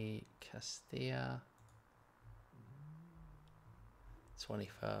see Castilla.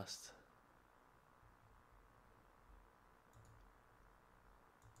 21st.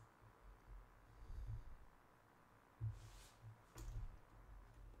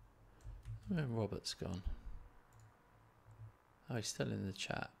 Where Robert's gone? Oh, he's still in the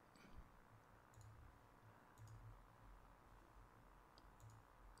chat.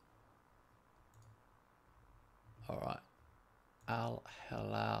 Alright. Al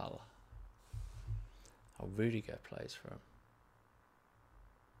Hilal. Oh, Rudiger plays for him.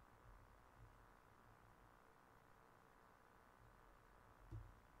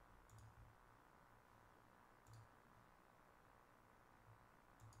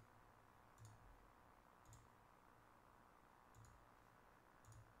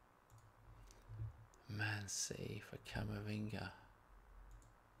 Man City for Camavinga.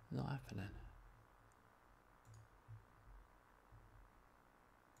 Not happening.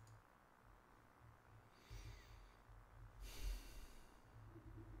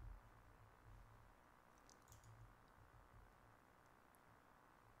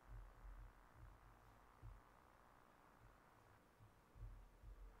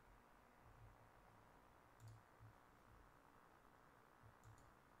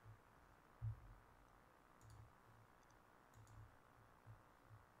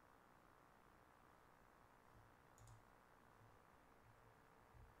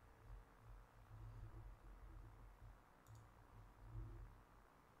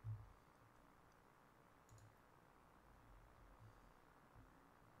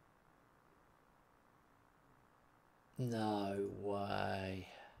 No way.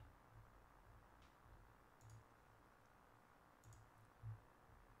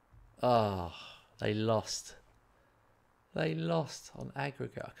 Oh, they lost. They lost on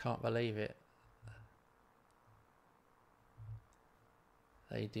aggregate. I can't believe it.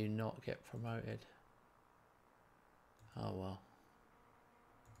 They do not get promoted. Oh well.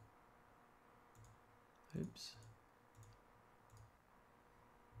 Oops.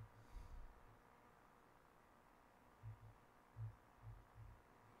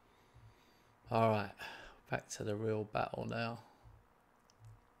 Alright, back to the real battle now.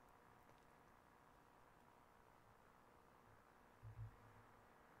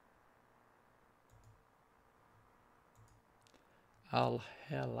 Al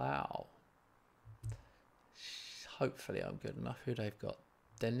Hilal. Hopefully I'm good enough. Who they've got?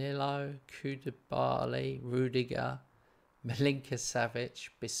 Danilo, Koulibaly, Rudiger, Milinka Savic,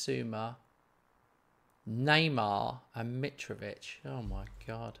 Bissouma, Neymar and Mitrovic. Oh my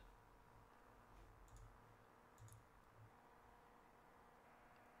god.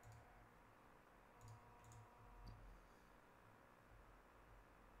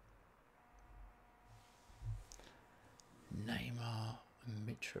 Neymar and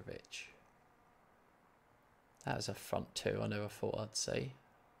Mitrovic. That was a front two I never thought I'd see.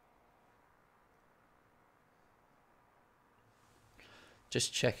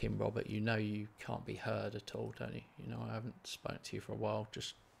 Just checking, Robert, you know you can't be heard at all, don't you? You know I haven't spoken to you for a while.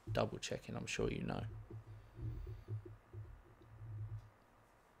 Just double checking, I'm sure you know.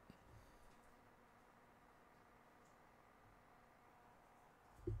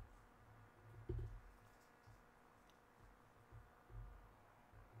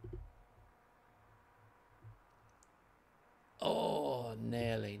 Oh,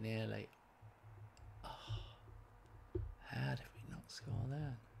 nearly. Oh, how did we not score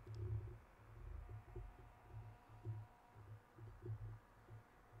then?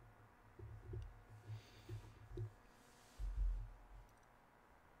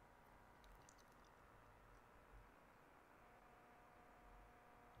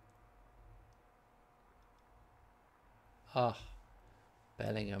 Ah,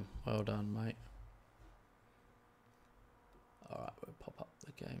 Bellingham, well done, mate. Alright, we'll pop up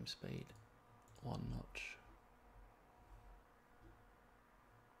the game speed one notch.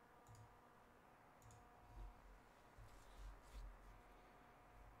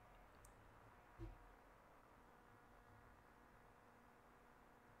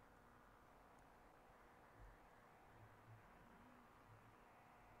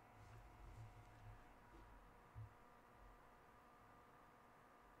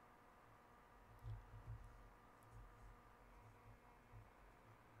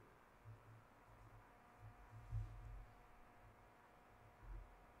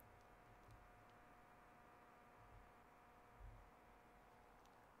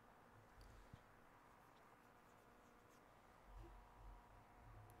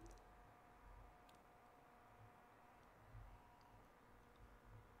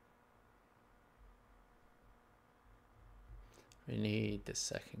 We need the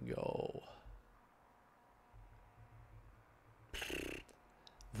second goal.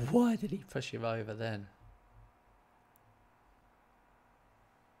 Why did he push him over then?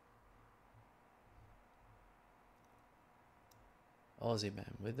 Aussie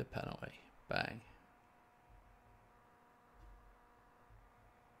man with the penalty. Bang.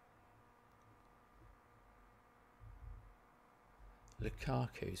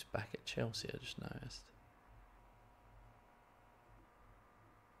 Lukaku's back at Chelsea, I just noticed.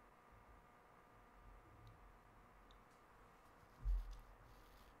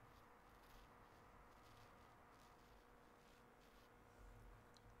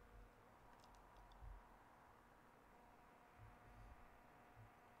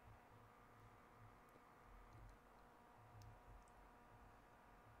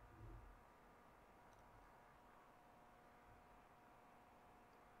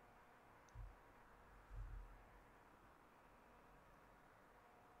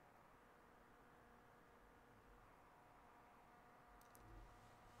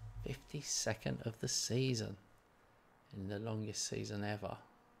 '52nd of the season, in the longest season ever.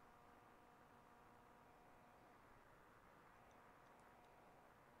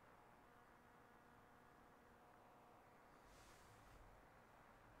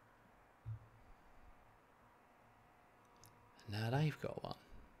 And now they've got one.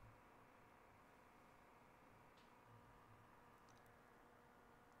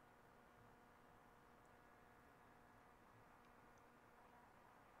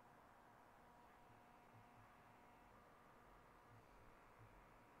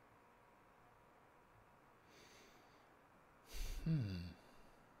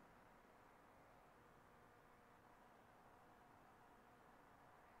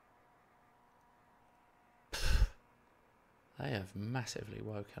 They have massively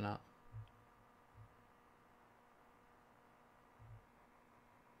woken up.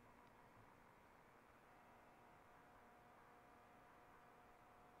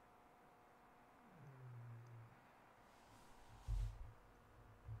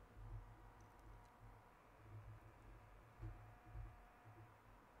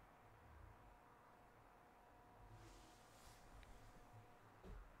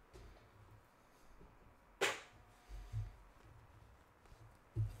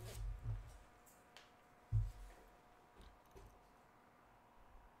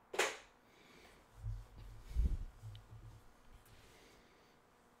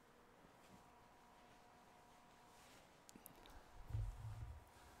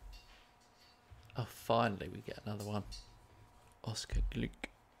 Oh, finally we get another one. Oscar Gluck.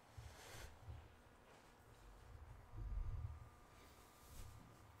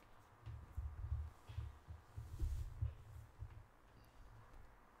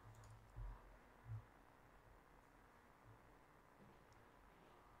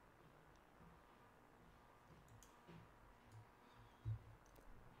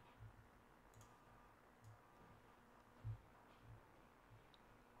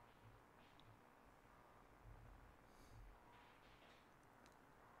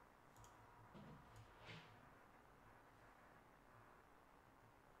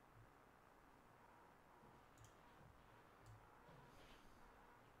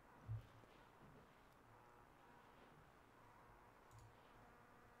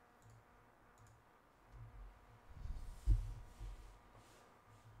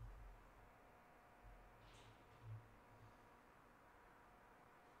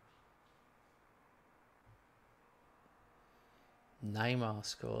 Neymar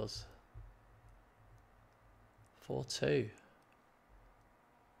scores 4-2.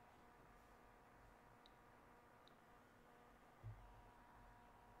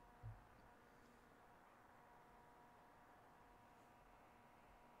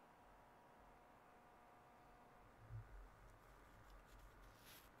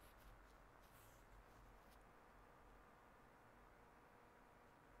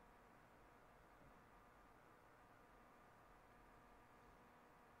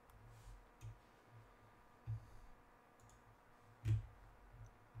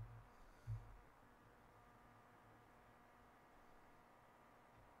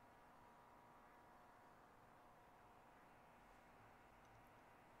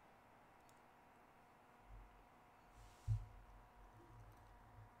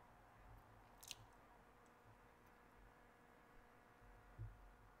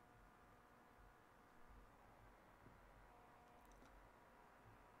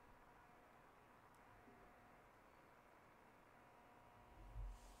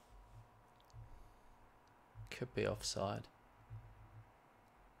 Could be offside.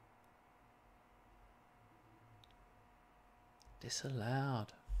 Disallowed.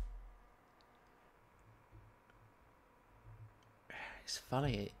 It's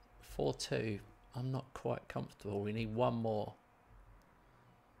funny, 4-2. I'm not quite comfortable. We need one more.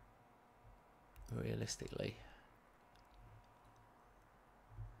 Realistically.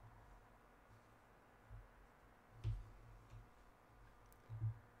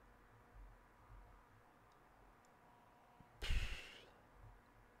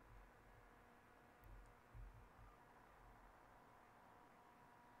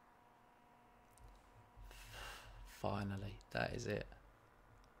 Finally, that is it.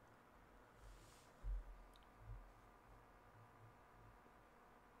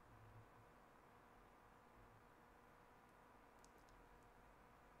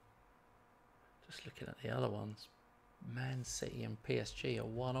 Just looking at the other ones. Man City and PSG are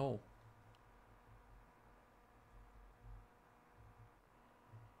 1-1.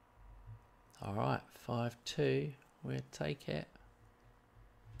 Alright, 5-2. We'll take it.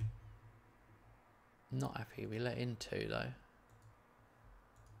 Not happy we let in 2 though.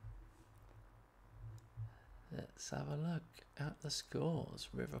 Let's have a look at the scores.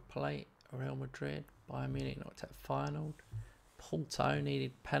 River Plate, Real Madrid, Bayern Munich knocked out final. Porto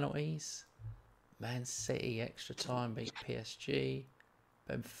needed penalties. Man City extra time beat PSG.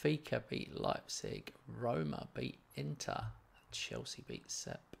 Benfica beat Leipzig. Roma beat Inter. Chelsea beat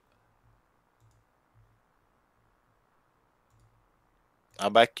Sep.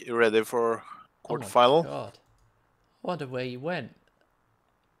 I'm back, ready for quarterfinal. Oh my God. I wonder where you went.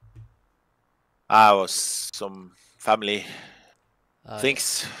 I was some family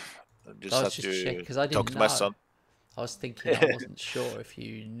things. Just I had was just checking to because I talk didn't to my know. son. I was thinking I wasn't sure if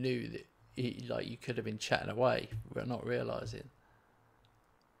you knew that like you could have been chatting away. We're not realising.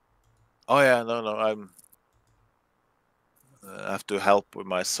 Oh yeah, no, I have to help with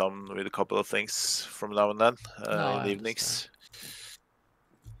my son with a couple of things from now and then in the evenings.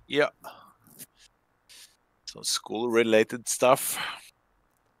 Yeah, some school-related stuff.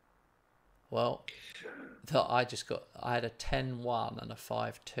 Well, I had a 10-1 and a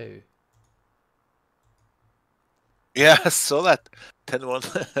 5-2. Yeah, I saw that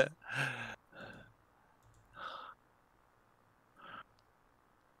 10-1.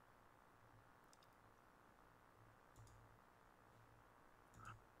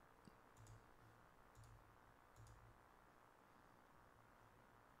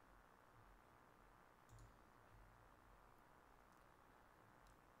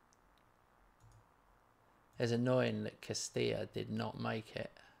 It's annoying that Castilla did not make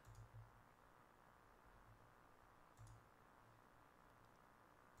it.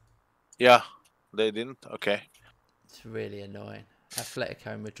 Yeah, they didn't. Okay. It's really annoying.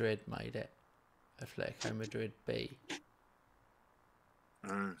 Atletico Madrid made it. Atletico Madrid B.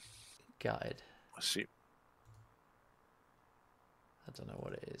 Gutted. I see. I don't know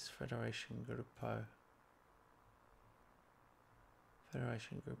what it is. Federation Grupo.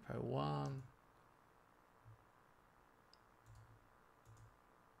 Federation Grupo 1.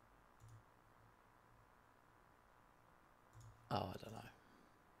 Oh, I don't know.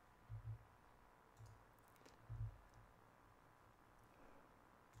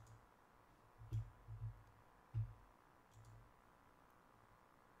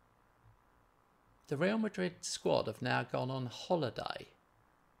 The Real Madrid squad have now gone on holiday.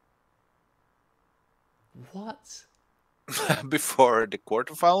 What? Before the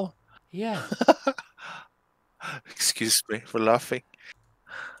quarterfinal? Yeah. Excuse me for laughing.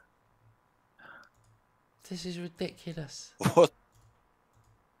 This is ridiculous.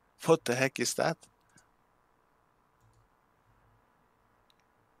 What the heck is that?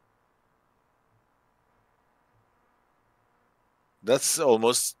 That's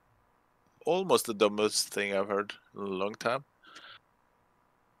almost the dumbest thing I've heard in a long time.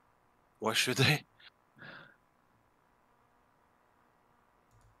 Why should they?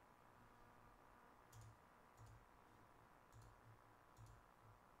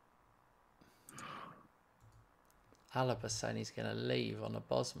 Alaba saying he's going to leave on a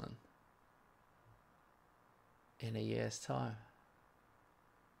Bosman in a year's time.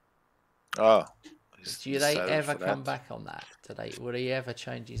 Oh. Do they ever come back on that? Would he ever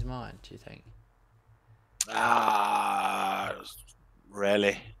change his mind, do you think?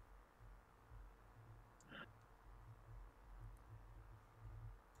 Really?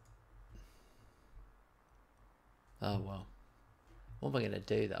 Oh, well. What am I going to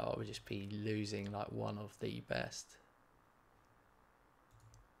do, though? I would just be losing like one of the best.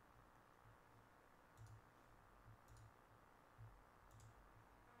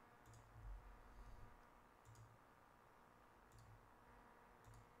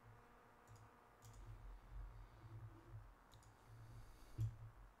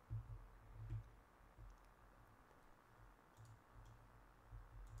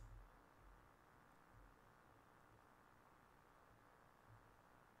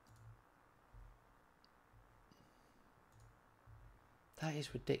 That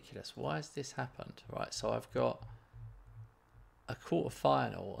is ridiculous. Why has this happened? Right, so I've got a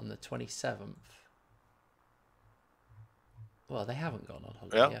quarter-final on the 27th. Well, they haven't gone on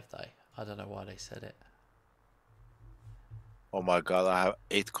holiday, have they? I don't know why they said it. Oh my god, I have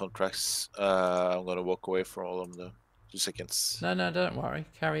 8 contracts. I'm gonna walk away from all of them. 2 seconds. No, don't worry.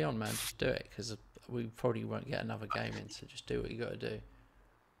 Carry on, man. Just do it, because we probably won't get another game in, so just do what you got to do.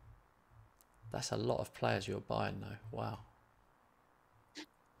 That's a lot of players you're buying, though. Wow.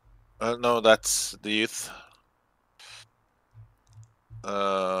 No, that's the youth.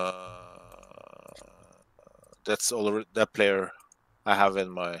 That's all that player I have in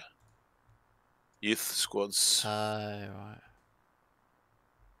my youth squads. Right.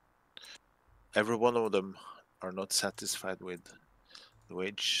 Every one of them are not satisfied with the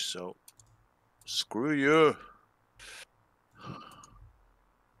wage, so screw you.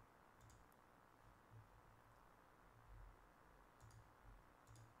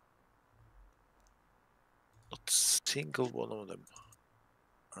 Not a single one of them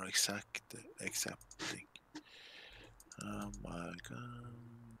are accepting. Oh my god.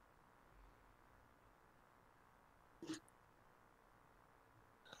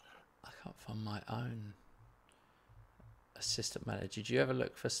 I can't find my own assistant manager. Did you ever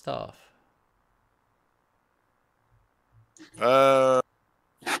look for staff? I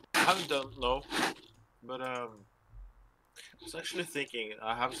haven't done, no. But I was actually thinking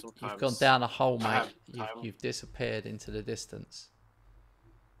I have some time. You've gone down a hole, mate. You've disappeared into the distance.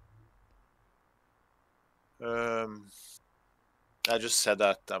 I just said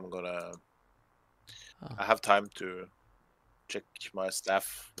that I'm gonna. I have time to check my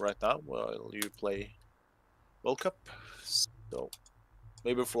staff right now while you play World Cup. So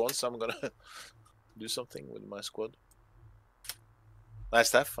maybe for once I'm gonna do something with my squad. My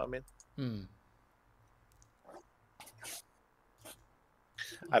staff, I mean.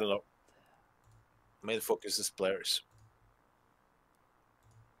 I don't know. Main focus is players.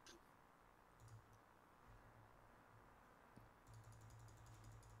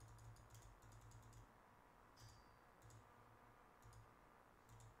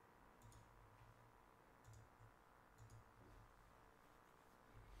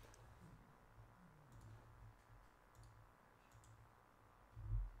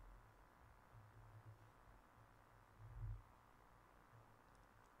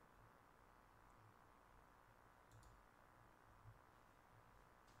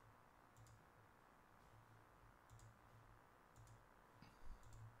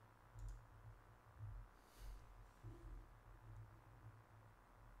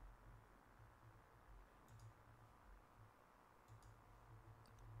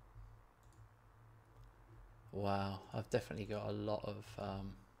 Wow, I've definitely got a lot of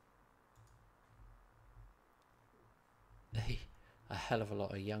a hell of a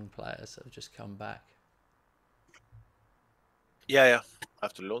lot of young players that have just come back. Yeah,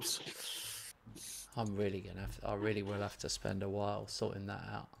 after loans. I'm really gonna have to, I really will have to spend a while sorting that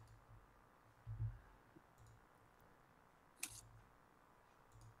out.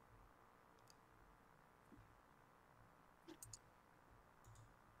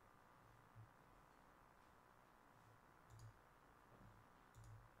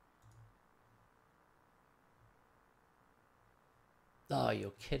 Oh,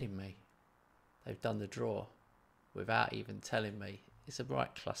 you're kidding me. They've done the draw without even telling me. It's a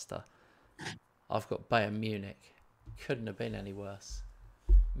right cluster. I've got Bayern Munich. Couldn't have been any worse.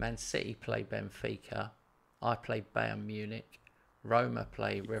 Man City play Benfica. I play Bayern Munich. Roma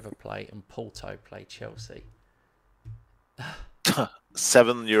play River Plate, and Porto play Chelsea.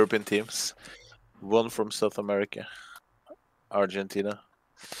 7 European teams. 1 from South America. Argentina.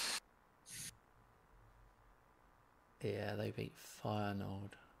 Yeah, they beat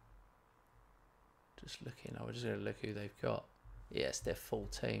Feyenoord. Just looking, I was just going to look who they've got. Yes, their full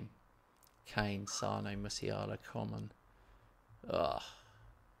team. Kane, Sane, Musiala, Coman. Oh,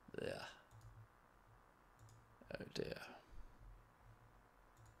 yeah. Oh dear.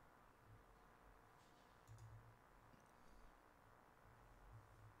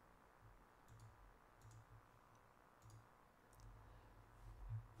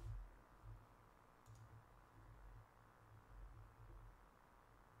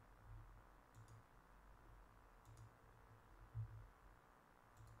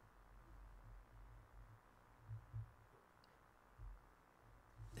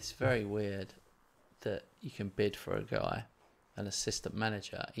 It's very weird that you can bid for a guy, an assistant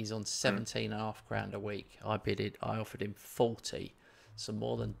manager. He's on 17.5 grand a week. I offered him 40, so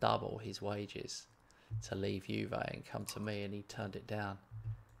more than double his wages, to leave Juve and come to me, and he turned it down.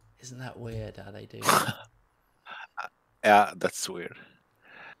 Isn't that weird how they do that? Yeah, that's weird.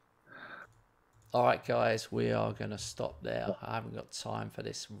 All right, guys, we are going to stop there. I haven't got time for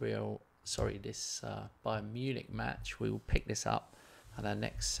this Bayern Munich match. We will pick this up on our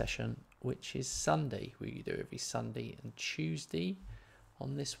next session, which is Sunday. We do every Sunday and Tuesday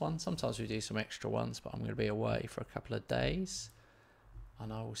on this one. Sometimes we do some extra ones, but I'm going to be away for a couple of days.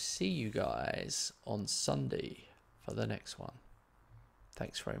 And I will see you guys on Sunday for the next one.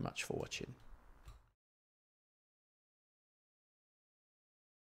 Thanks very much for watching.